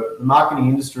ago, the marketing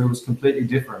industry was completely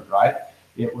different, right?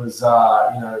 It was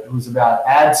it was about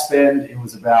ad spend, it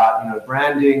was about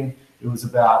branding, it was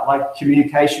about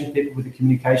communication, people with a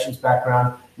communications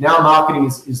background. Now marketing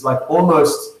is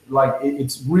almost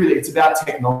it's about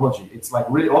technology. It's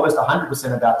really almost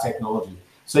 100% about technology.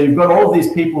 So you've got all of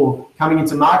these people coming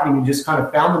into marketing and just kind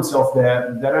of found themselves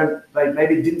there. They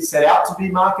maybe didn't set out to be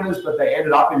marketers, but they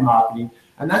ended up in marketing.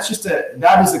 And that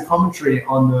is a commentary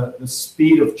on the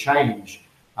speed of change.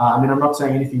 I mean, I'm not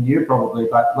saying anything new probably,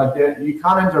 but you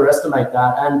can't underestimate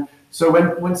that. And so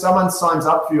when someone signs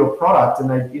up for your product and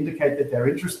they indicate that they're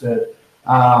interested,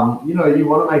 you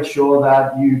want to make sure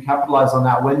that you capitalize on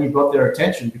that when you've got their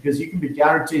attention, because you can be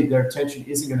guaranteed their attention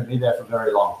isn't going to be there for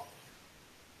very long.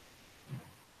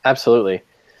 Absolutely.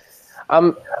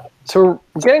 So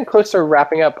we're getting close to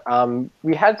wrapping up.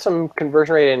 We had some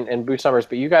conversion rate and boost numbers,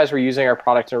 but you guys were using our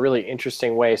product in a really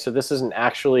interesting way. So this isn't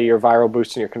actually your viral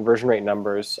boost and your conversion rate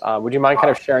numbers. Would you mind kind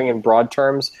of sharing in broad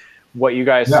terms what you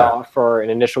guys saw for an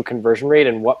initial conversion rate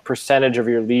and what percentage of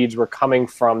your leads were coming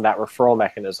from that referral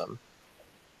mechanism?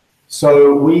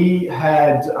 So we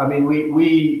had, I mean,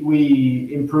 we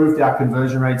improved our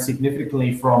conversion rate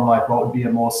significantly from like what would be a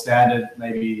more standard,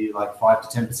 maybe like 5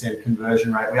 to 10%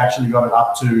 conversion rate. We actually got it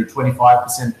up to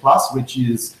 25% plus, which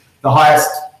is the highest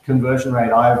conversion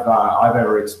rate I've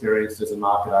ever experienced as a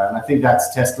marketer. And I think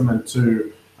that's testament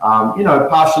to, you know,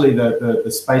 partially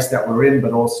the space that we're in,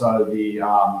 but also the,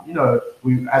 you know,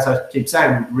 we, as I keep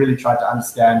saying, we really tried to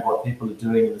understand what people are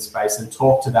doing in the space and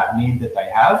talk to that need that they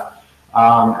have.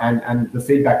 And the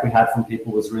feedback we had from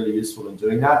people was really useful in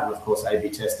doing that. And of course, A/B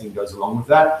testing goes along with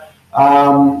that.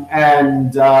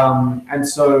 And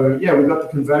so, yeah, we got the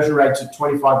conversion rate to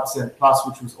 25% plus,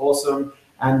 which was awesome.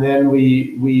 And then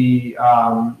we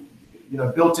you know,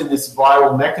 built in this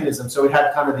viral mechanism. So we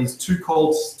had kind of these 2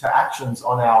 calls to actions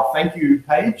on our thank you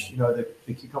page, you know, the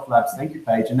KickoffLabs thank you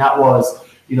page. And that was,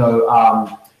 you know,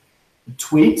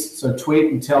 tweet. So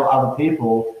tweet and tell other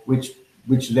people, which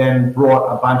then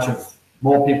brought a bunch of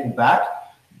more people back,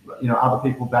 you know, other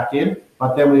people back in.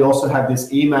 But then we also had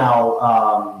this email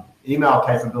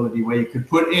capability where you could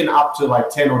put in up to like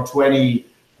 10 or 20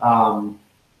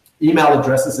 email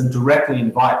addresses and directly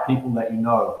invite people that you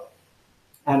know.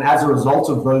 And as a result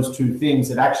of those 2 things,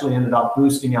 it actually ended up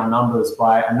boosting our numbers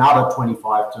by another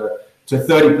 25 to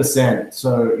 30%.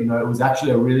 So, you know, it was actually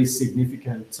a really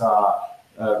significant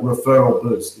referral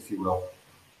boost, if you will.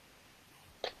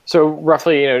 So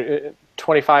roughly, you know,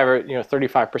 25 or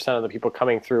 35% of the people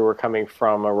coming through were coming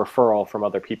from a referral from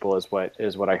other people, is what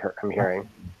I'm hearing.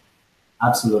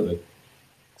 Absolutely.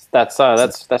 That's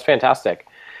fantastic.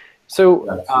 So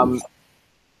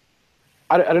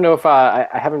I don't know if I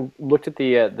haven't looked at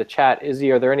the chat. Izzy,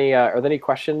 are there any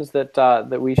questions that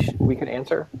we could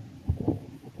answer?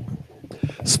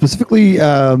 Specifically,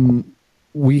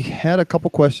 we had a couple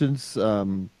questions.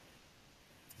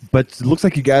 But it looks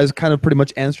like you guys kind of pretty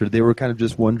much answered. They were kind of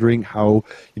just wondering how,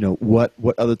 you know, what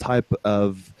other type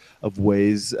of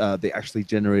ways they actually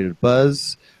generated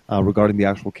buzz regarding the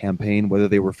actual campaign, whether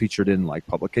they were featured in like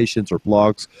publications or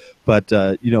blogs. But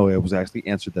you know, it was actually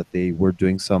answered that they were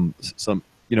doing some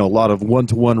you know, a lot of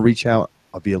one-to-one reach out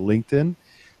via LinkedIn.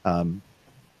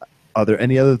 Are there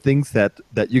any other things that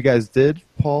you guys did,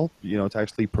 Paul? You know, to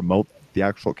actually promote the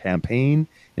actual campaign?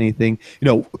 Anything? You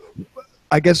know,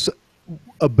 I guess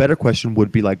a better question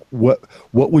would be like, what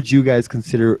would you guys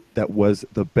consider that was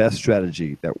the best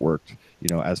strategy that worked, you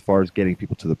know, as far as getting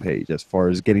people to the page, as far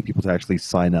as getting people to actually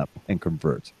sign up and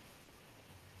convert?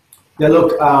 Yeah,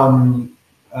 look, I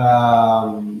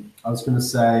was going to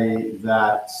say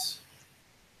that,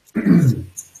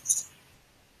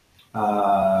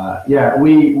 yeah,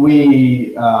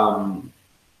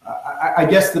 I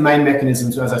guess the main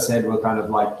mechanisms, as I said, were kind of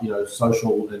like, you know,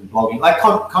 social and blogging, like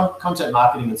content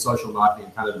marketing and social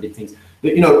marketing, kind of the big things.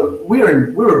 But, you know,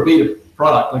 we're a beta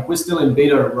product, like we're still in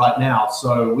beta right now,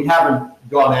 so we haven't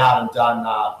gone out and done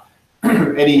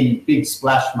any big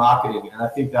splash marketing, and I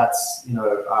think that's, you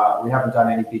know, we haven't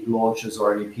done any big launches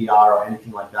or any PR or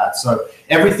anything like that. So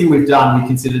everything we've done, we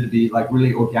consider to be like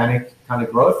really organic kind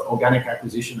of growth, organic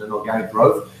acquisition and organic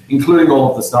growth, including all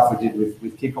of the stuff we did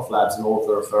with KickoffLabs and all of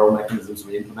the referral mechanisms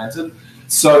we implemented.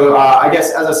 So I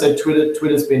guess, as I said,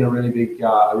 Twitter's been a really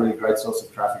great source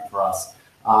of traffic for us.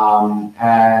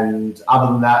 And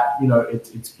other than that, you know,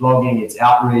 it's blogging, it's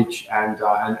outreach, and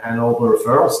all the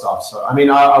referral stuff. So I mean,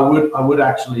 I would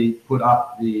actually put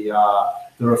up the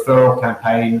referral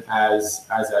campaign as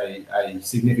a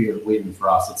significant win for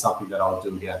us. It's something that I'll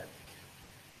do again.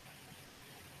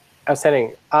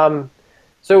 Outstanding.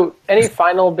 So any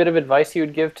final bit of advice you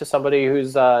would give to somebody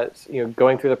who's you know,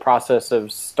 going through the process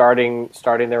of starting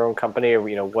their own company, or,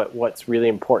 you know, what's really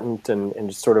important, and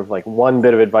just sort of like one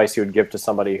bit of advice you would give to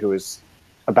somebody who is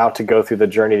about to go through the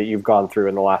journey that you've gone through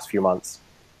in the last few months?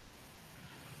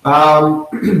 Where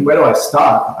do I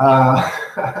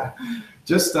start?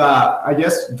 Just, I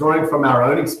guess, drawing from our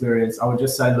own experience, I would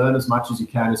just say learn as much as you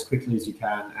can, as quickly as you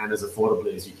can, and as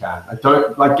affordably as you can. I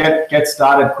don't like get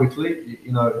started quickly.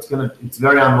 You know, it's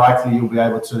very unlikely you'll be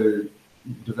able to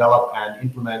develop and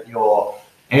implement your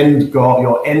end goal,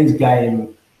 your end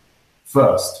game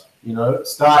first. You know,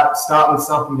 start with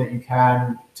something that you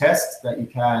can test, that you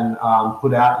can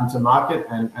put out into market,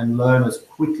 and learn as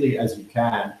quickly as you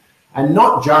can, and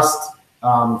not just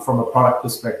from a product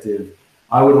perspective.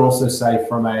 I would also say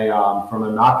from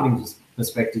a marketing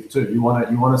perspective too. You want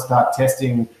to start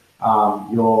testing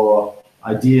your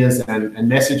ideas and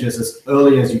messages as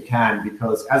early as you can,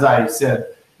 because as I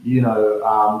said,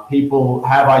 people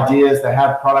have ideas, they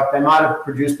have product, they might have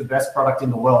produced the best product in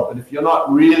the world, but if you're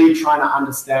not really trying to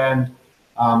understand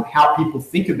how people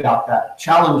think about that,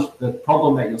 challenge the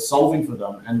problem that you're solving for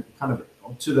them, and kind of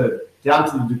down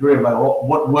to the degree of like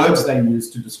what words they use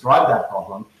to describe that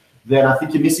problem, then I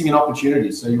think you're missing an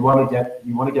opportunity. So you want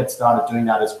to get started doing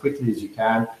that as quickly as you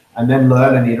can, and then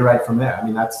learn and iterate from there. I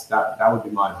mean, that would be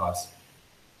my advice.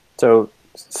 So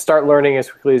start learning as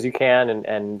quickly as you can,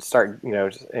 and start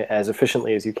as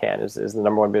efficiently as you can is the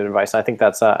number one bit of advice. I think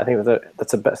that's a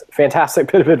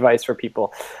fantastic bit of advice for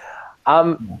people.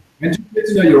 And just get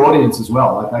to know your audience as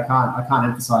well. Like I can't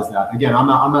emphasize that. Again, I'm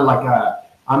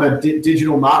a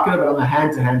digital marketer, but I'm a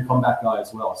hand-to-hand combat guy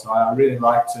as well. So I really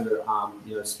like to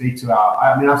speak to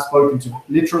I've spoken to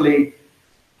literally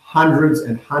hundreds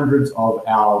and hundreds of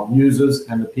our users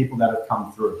and the people that have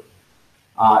come through,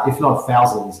 if not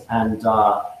thousands. And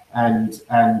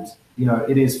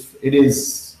it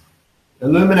is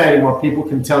illuminating what people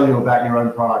can tell you about your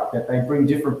own product, that they bring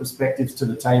different perspectives to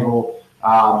the table.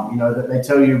 That they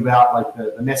tell you about like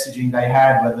the messaging they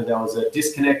had, whether there was a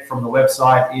disconnect from the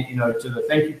website, to the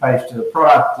thank you page, to the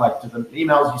product, like to the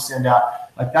emails you send out,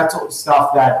 like that's all the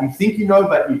stuff that you think you know,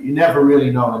 but you never really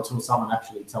know until someone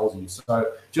actually tells you.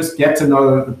 So just get to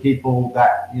know the people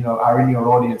that are in your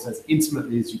audience as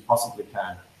intimately as you possibly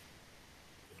can.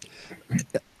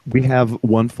 We have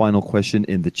one final question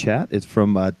in the chat. It's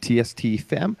from TST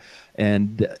Fam,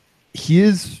 and he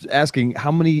is asking,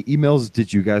 how many emails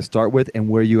did you guys start with, and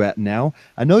where are you at now?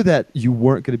 I know that you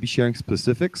weren't going to be sharing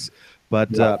specifics,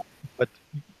 but I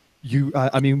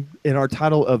mean, in our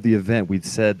title of the event, we'd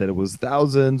said that it was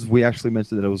thousands. We actually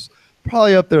mentioned that it was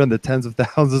probably up there in the tens of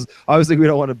thousands. Obviously, we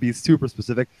don't want to be super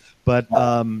specific, but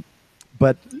I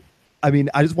mean,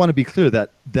 I just want to be clear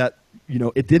that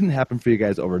it didn't happen for you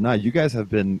guys overnight. You guys have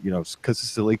been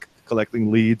consistently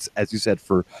collecting leads, as you said,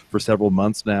 for several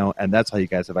months now, and that's how you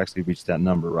guys have actually reached that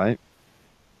number, right?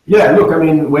 Yeah, look, I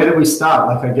mean, where did we start?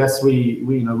 Like, I guess we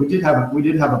did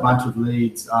have a bunch of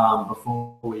leads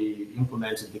before we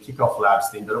implemented the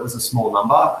KickoffLabs thing, but it was a small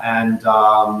number, and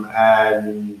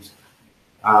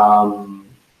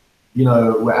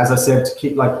as I said, to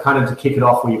kick it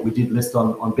off, we did list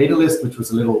on beta list, which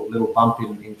was a little bump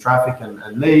in traffic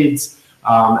and leads.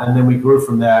 And then we grew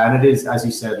from there, and it is, as you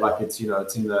said, like it's in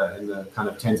the kind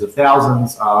of tens of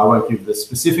thousands. I won't give the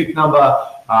specific number,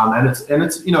 and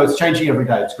it's changing every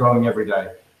day. It's growing every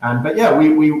day. But yeah,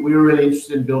 we were really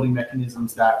interested in building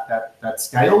mechanisms that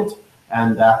scaled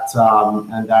and that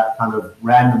kind of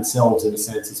ran themselves in a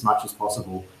sense as much as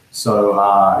possible. So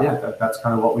yeah, that's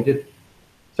kind of what we did.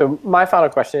 So my final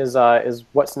question is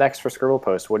what's next for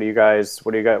ScribblePost? What do you guys?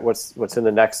 What's in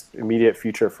the next immediate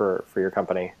future for your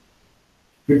company?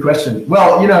 Good question.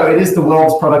 Well, it is the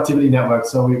world's productivity network,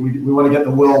 so we want to get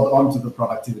the world onto the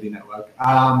productivity network.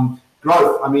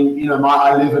 Growth. I mean,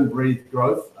 I live and breathe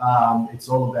growth. It's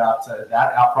all about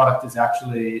that. Our product is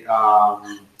actually,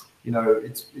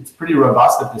 it's pretty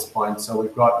robust at this point. So we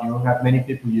have many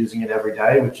people using it every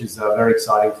day, which is very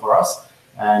exciting for us.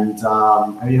 And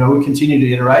we continue to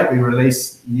iterate. We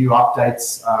release new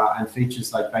updates and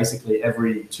features like basically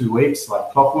every 2 weeks, like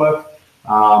clockwork.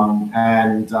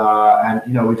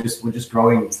 We're just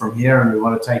growing from here, and we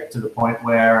want to take to the point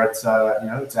where it's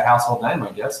it's a household name,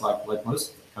 I guess, like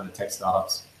most kind of tech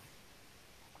startups.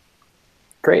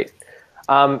 Great.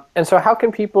 And so how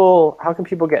can people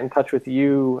get in touch with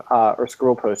you or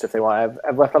ScribblePost if they want?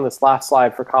 I've left on this last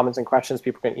slide for comments and questions.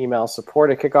 People can email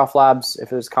support@KickoffLabs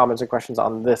if there's comments and questions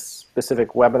on this specific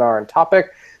webinar and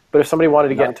topic. But if somebody wanted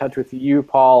to get in touch with you,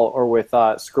 Paul, or with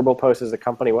ScribblePost as a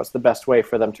company, what's the best way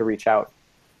for them to reach out?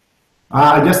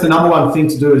 I guess the number one thing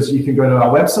to do is you can go to our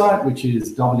website, which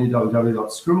is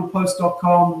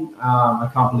www.scribblepost.com. I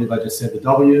can't believe I just said the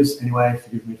W's. Anyway,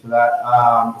 forgive me for that.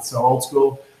 It's so old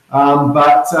school.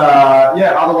 Otherwise,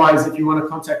 if you want to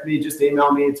contact me, just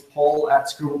email me. It's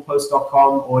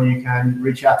paul@scribblepost.com, or you can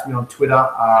reach out to me on Twitter,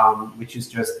 which is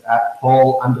just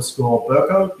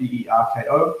 @Paul_Berko,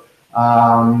 BERKO.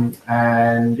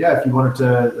 If you wanted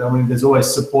to, there's always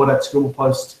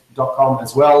support@scribblepost.com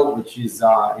as well, which is,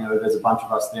 there's a bunch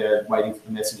of us there waiting for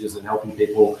the messages and helping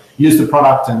people use the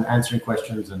product and answering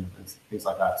questions and things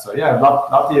like that. So yeah, I'd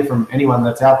love to hear from anyone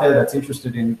that's out there that's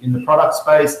interested in the product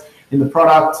space, in the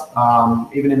product,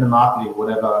 even in the marketing,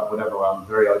 whatever. I'm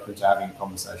very open to having a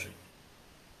conversation.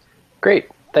 Great.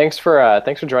 Thanks for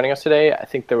joining us today. I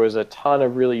think there was a ton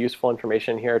of really useful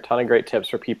information here, a ton of great tips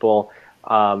for people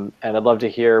And I'd love to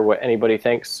hear what anybody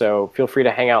thinks. So feel free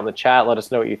to hang out in the chat. Let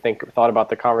us know what you thought about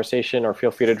the conversation, or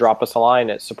feel free to drop us a line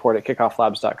at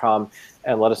support@kickofflabs.com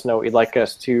and let us know what you'd like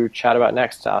us to chat about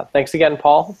next. Thanks again,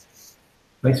 Paul.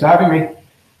 Thanks for having me.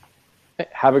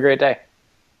 Have a great day.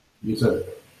 You too.